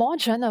more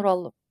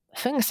general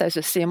things, as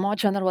you see, more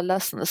general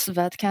lessons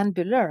that can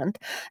be learned.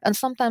 And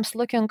sometimes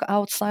looking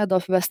outside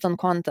of Western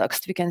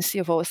context, we can see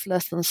those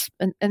lessons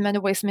in many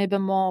ways maybe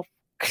more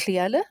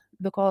clearly,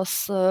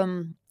 because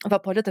the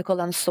political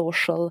and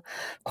social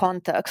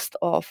context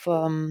of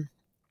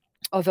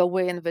the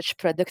way in which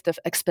predictive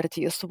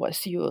expertise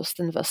was used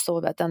in the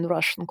Soviet and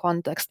Russian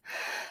context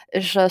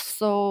is just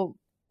so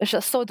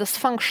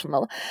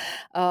dysfunctional.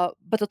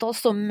 But it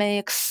also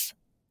makes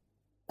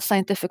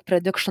scientific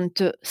prediction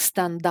to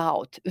stand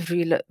out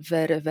really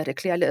very, very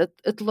clearly.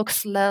 It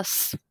looks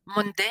less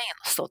mundane,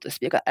 so to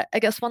speak. I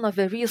guess one of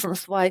the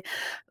reasons why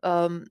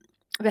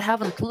we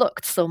haven't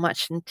looked so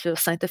much into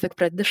scientific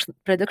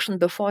prediction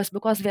before is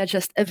because they are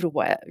just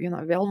everywhere.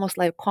 They're almost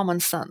like common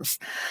sense.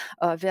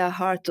 They are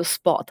hard to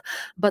spot.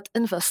 But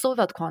in the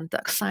Soviet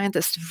context,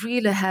 scientists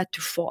really had to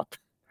fight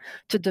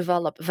to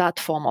develop that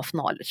form of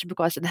knowledge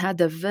because it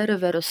had a very,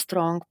 very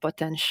strong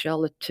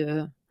potential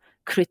to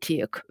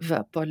critique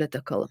the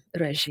political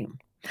regime.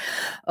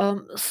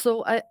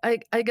 So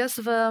I guess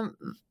the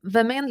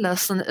main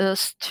lesson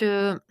is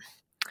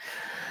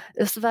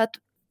that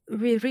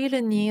we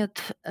really need,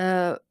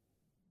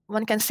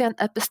 one can say, an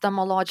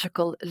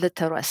epistemological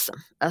literacy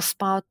as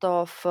part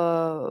of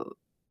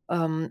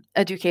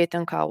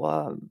educating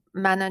our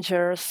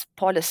managers,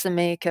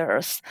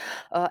 policymakers,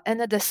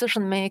 and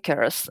decision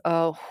makers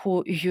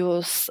who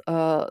use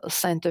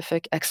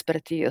scientific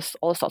expertise,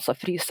 all sorts of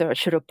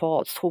research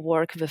reports, who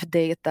work with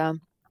data,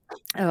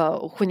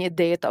 who need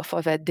data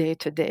for their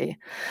day-to-day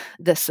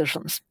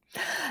decisions.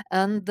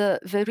 And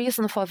the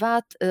reason for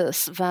that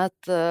is that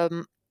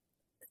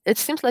it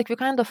seems like we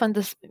kind of, from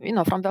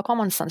the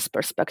common sense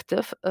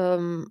perspective,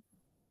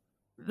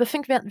 we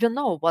think we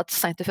know what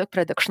scientific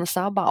predictions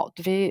are about.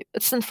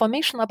 It's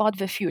information about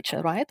the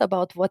future, right?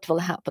 About what will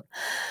happen.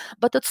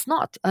 But it's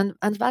not. And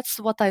that's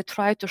what I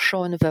try to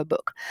show in the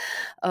book.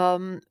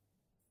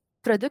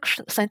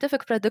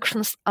 Scientific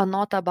predictions are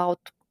not about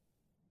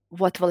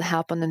what will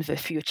happen in the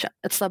future.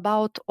 It's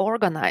about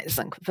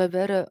organizing the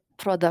very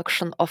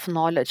production of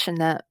knowledge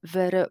in a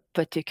very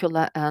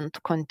particular and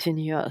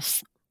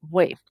continuous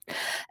way.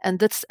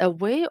 And it's a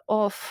way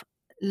of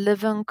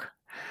living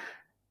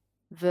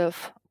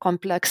with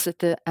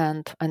complexity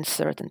and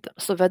uncertainty.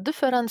 So the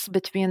difference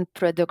between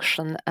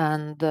prediction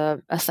and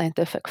a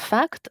scientific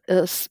fact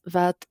is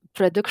that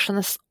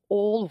predictions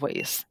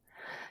always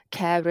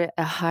carry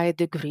a high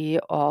degree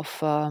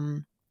of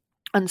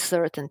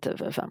uncertainty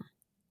with them.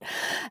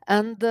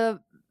 And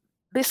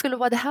basically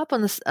what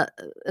happens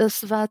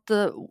is that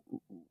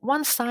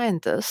one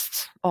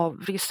scientist or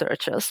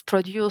researchers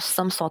produce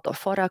some sort of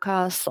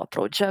forecasts or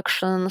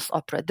projections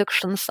or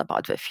predictions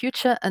about the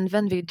future, and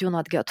when they do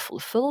not get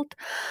fulfilled,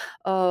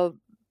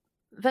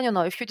 then,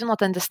 if you do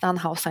not understand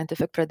how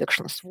scientific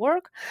predictions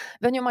work,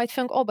 then you might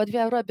think, oh, but we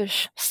are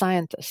rubbish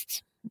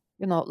scientists.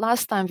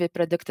 Last time we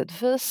predicted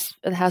this,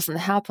 it hasn't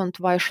happened,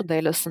 why should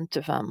I listen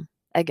to them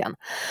again?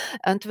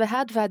 And we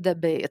had that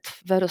debate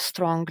very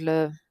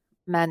strongly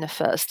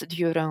manifest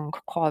during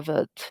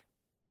COVID,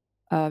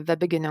 the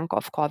beginning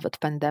of COVID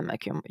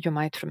pandemic, you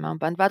might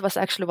remember. And that was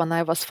actually when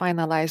I was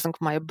finalizing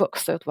my book.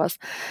 So it was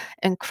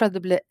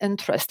incredibly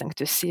interesting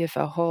to see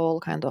the whole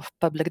kind of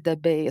public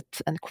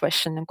debate and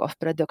questioning of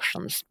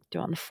predictions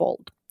to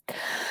unfold.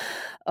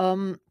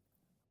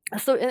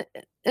 So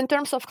in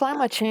terms of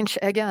climate change,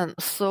 again,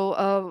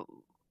 so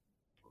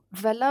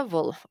the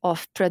level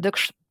of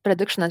prediction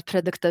and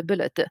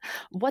predictability,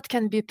 what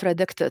can be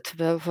predicted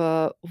with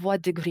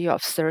what degree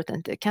of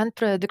certainty? Can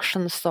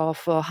predictions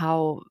of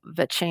how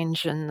the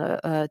change in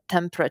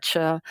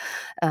temperature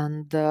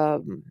and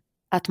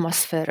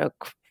atmospheric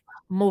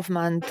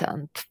movement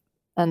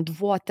and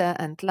water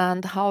and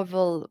land, how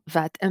will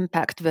that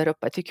impact very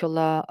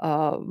particular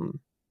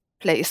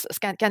places?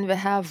 Can we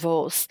have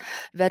those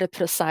very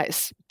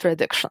precise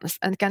predictions?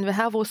 And can we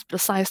have those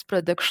precise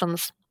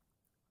predictions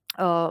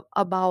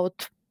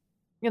about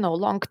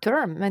long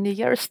term, many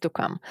years to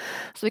come?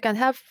 So we can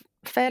have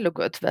fairly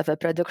good weather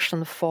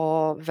prediction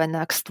for the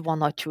next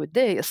 1 or 2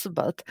 days,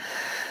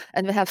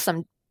 and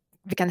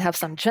we can have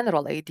some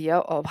general idea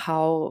of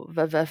how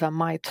the weather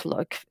might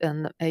look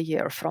in a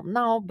year from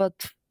now,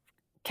 but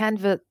can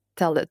we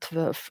tell it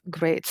with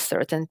great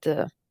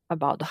certainty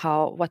about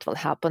what will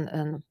happen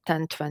in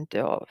 10, 20,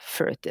 or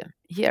 30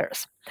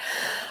 years?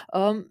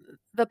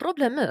 The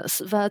problem is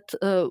that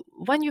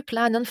when you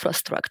plan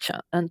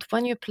infrastructure and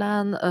when you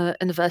plan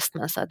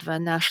investments at the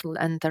national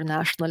and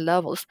international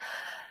levels,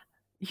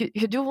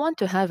 you do want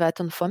to have that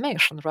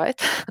information, right?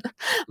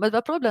 But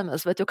the problem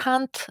is that you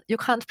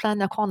can't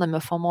plan economy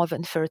for more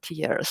than 30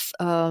 years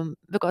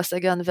because,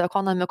 again, the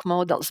economic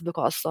models,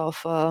 because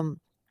of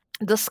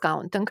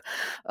discounting,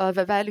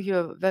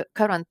 the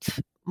current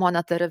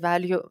monetary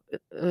value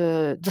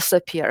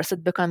disappears.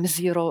 It becomes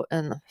zero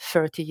in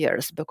 30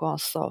 years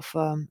because of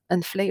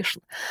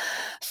inflation.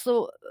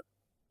 So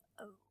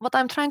what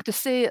I'm trying to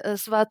say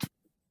is that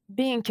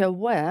being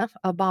aware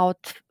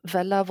about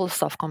the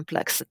levels of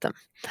complexity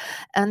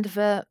and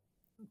the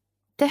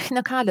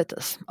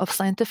technicalities of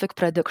scientific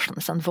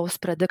predictions and those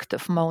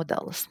predictive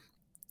models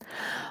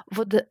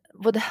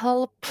would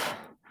help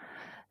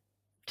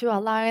to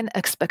align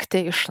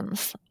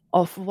expectations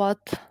of what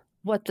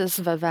is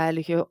the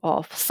value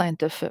of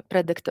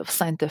predictive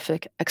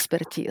scientific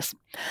expertise.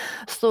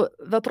 So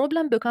the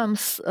problem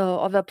becomes,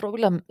 or the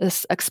problem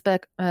is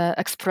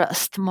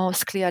expressed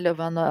most clearly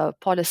when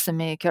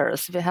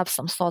policymakers, we have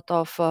some sort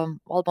of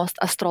almost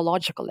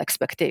astrological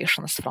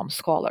expectations from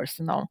scholars,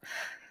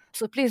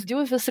 So please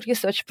do this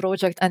research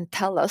project and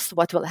tell us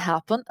what will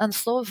happen. And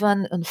so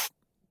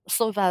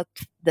that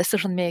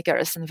decision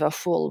makers in their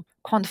full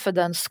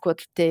confidence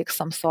could take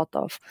some sort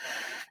of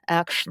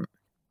action.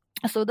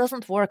 So it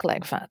doesn't work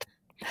like that.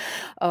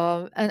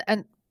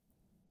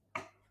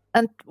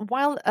 And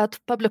while at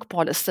public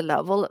policy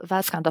level,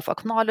 that's kind of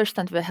acknowledged,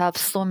 and we have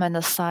so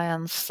many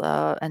science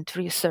and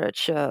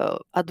research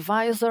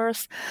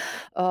advisors,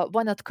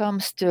 when it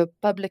comes to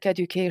public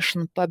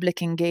education,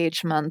 public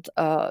engagement,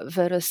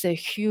 there is a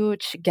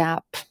huge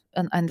gap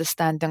in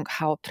understanding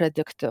how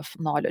predictive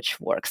knowledge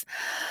works.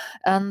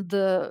 And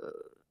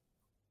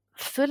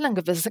filling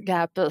this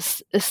gap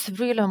is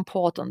really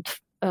important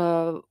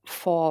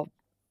for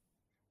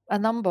a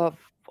number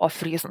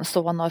of reasons.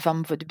 So one of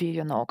them would be,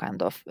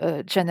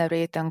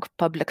 generating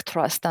public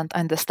trust and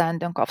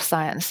understanding of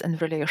science in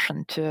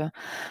relation to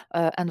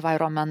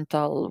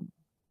environmental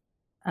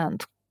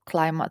and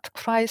climate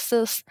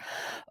crisis,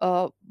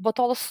 but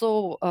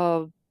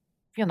also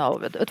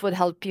it would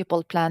help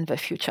people plan their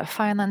future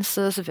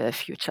finances, their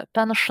future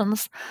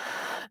pensions.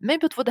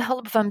 Maybe it would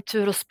help them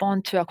to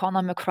respond to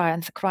economic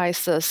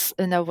crisis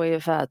in a way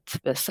that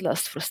is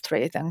less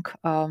frustrating.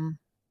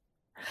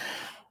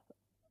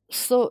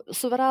 So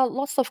there are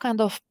lots of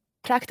kind of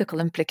practical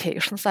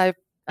implications. I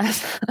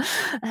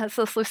as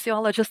a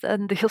sociologist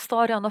and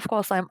historian, of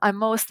course, I'm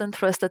most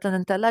interested in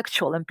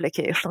intellectual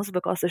implications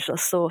because it's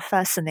just so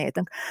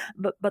fascinating.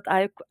 But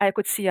I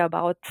could see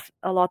about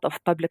a lot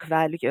of public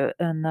value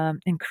in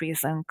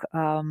increasing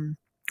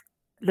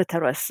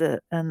literacy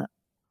in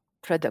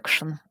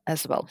prediction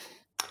as well.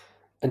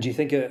 And do you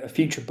think a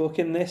future book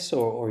in this,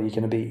 or are you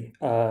going to be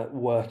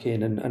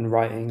working and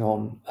writing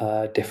on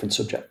different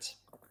subjects?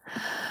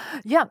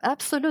 Yeah,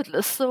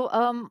 absolutely. So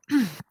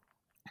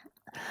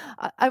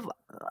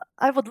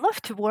I would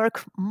love to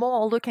work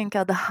more looking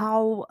at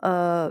how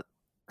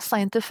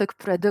scientific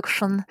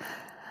prediction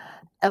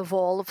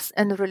evolves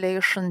in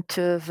relation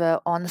to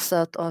the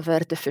onset of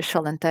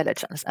artificial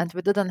intelligence. And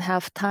we didn't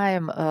have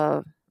time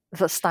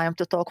this time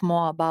to talk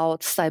more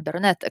about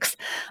cybernetics.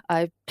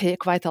 I pay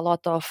quite a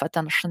lot of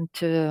attention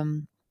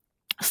to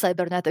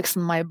cybernetics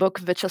in my book,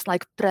 which is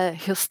like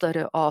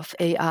prehistory of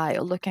AI,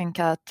 looking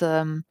at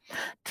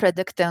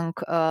predicting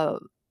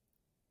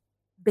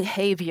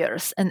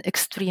behaviors in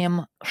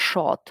extreme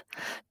short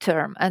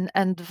term.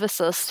 And this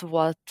is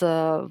what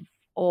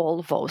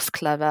all those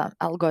clever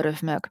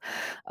algorithmic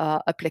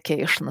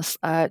applications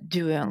are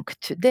doing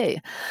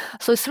today.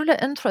 So it's really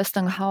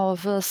interesting how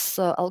this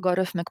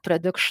algorithmic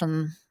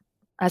prediction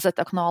as a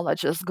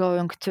technology is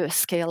going to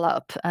scale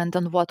up, and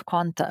in what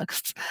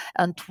contexts,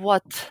 and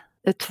what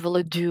it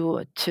will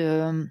do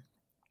to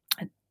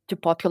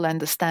popular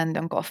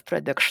understanding of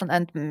prediction,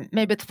 and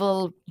maybe it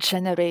will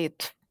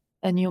generate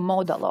a new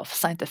model of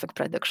scientific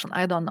prediction.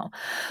 I don't know.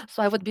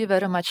 So I would be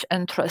very much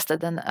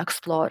interested in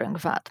exploring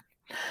that.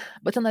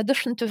 But in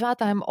addition to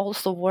that, I'm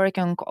also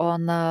working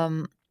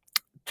on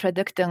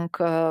predicting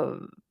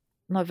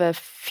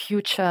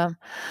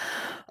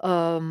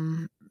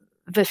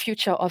the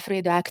future of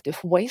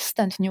radioactive waste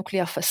and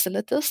nuclear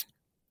facilities.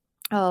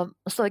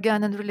 So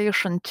again, in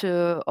relation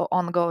to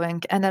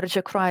ongoing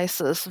energy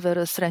crisis, there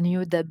is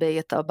renewed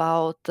debate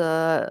about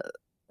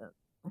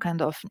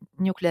kind of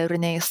nuclear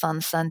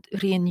renaissance and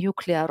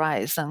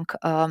renuclearizing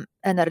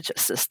energy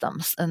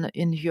systems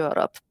in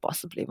Europe,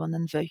 possibly even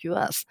in the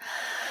US.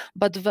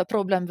 But the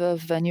problem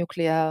with the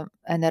nuclear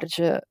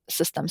energy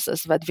systems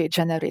is that they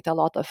generate a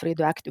lot of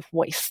radioactive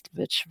waste,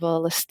 which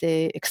will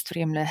stay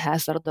extremely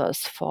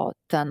hazardous for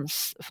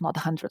tens, if not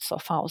hundreds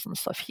of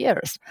thousands of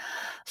years.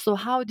 So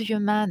how do you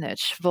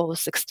manage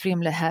those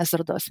extremely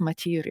hazardous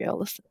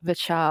materials,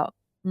 which are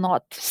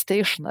not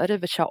stationary,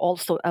 which are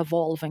also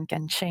evolving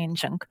and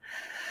changing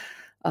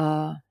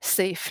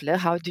safely?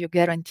 How do you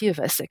guarantee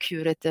the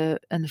security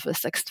in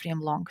this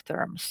extreme long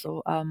term?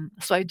 So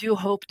I do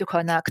hope to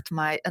connect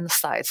my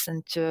insights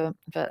into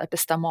the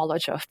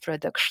epistemology of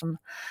prediction,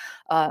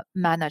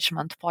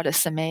 management,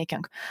 policy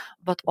making,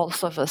 but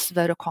also this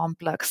very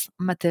complex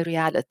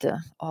materiality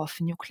of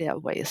nuclear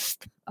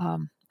waste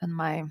in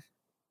my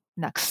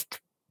next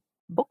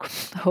book,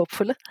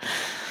 hopefully.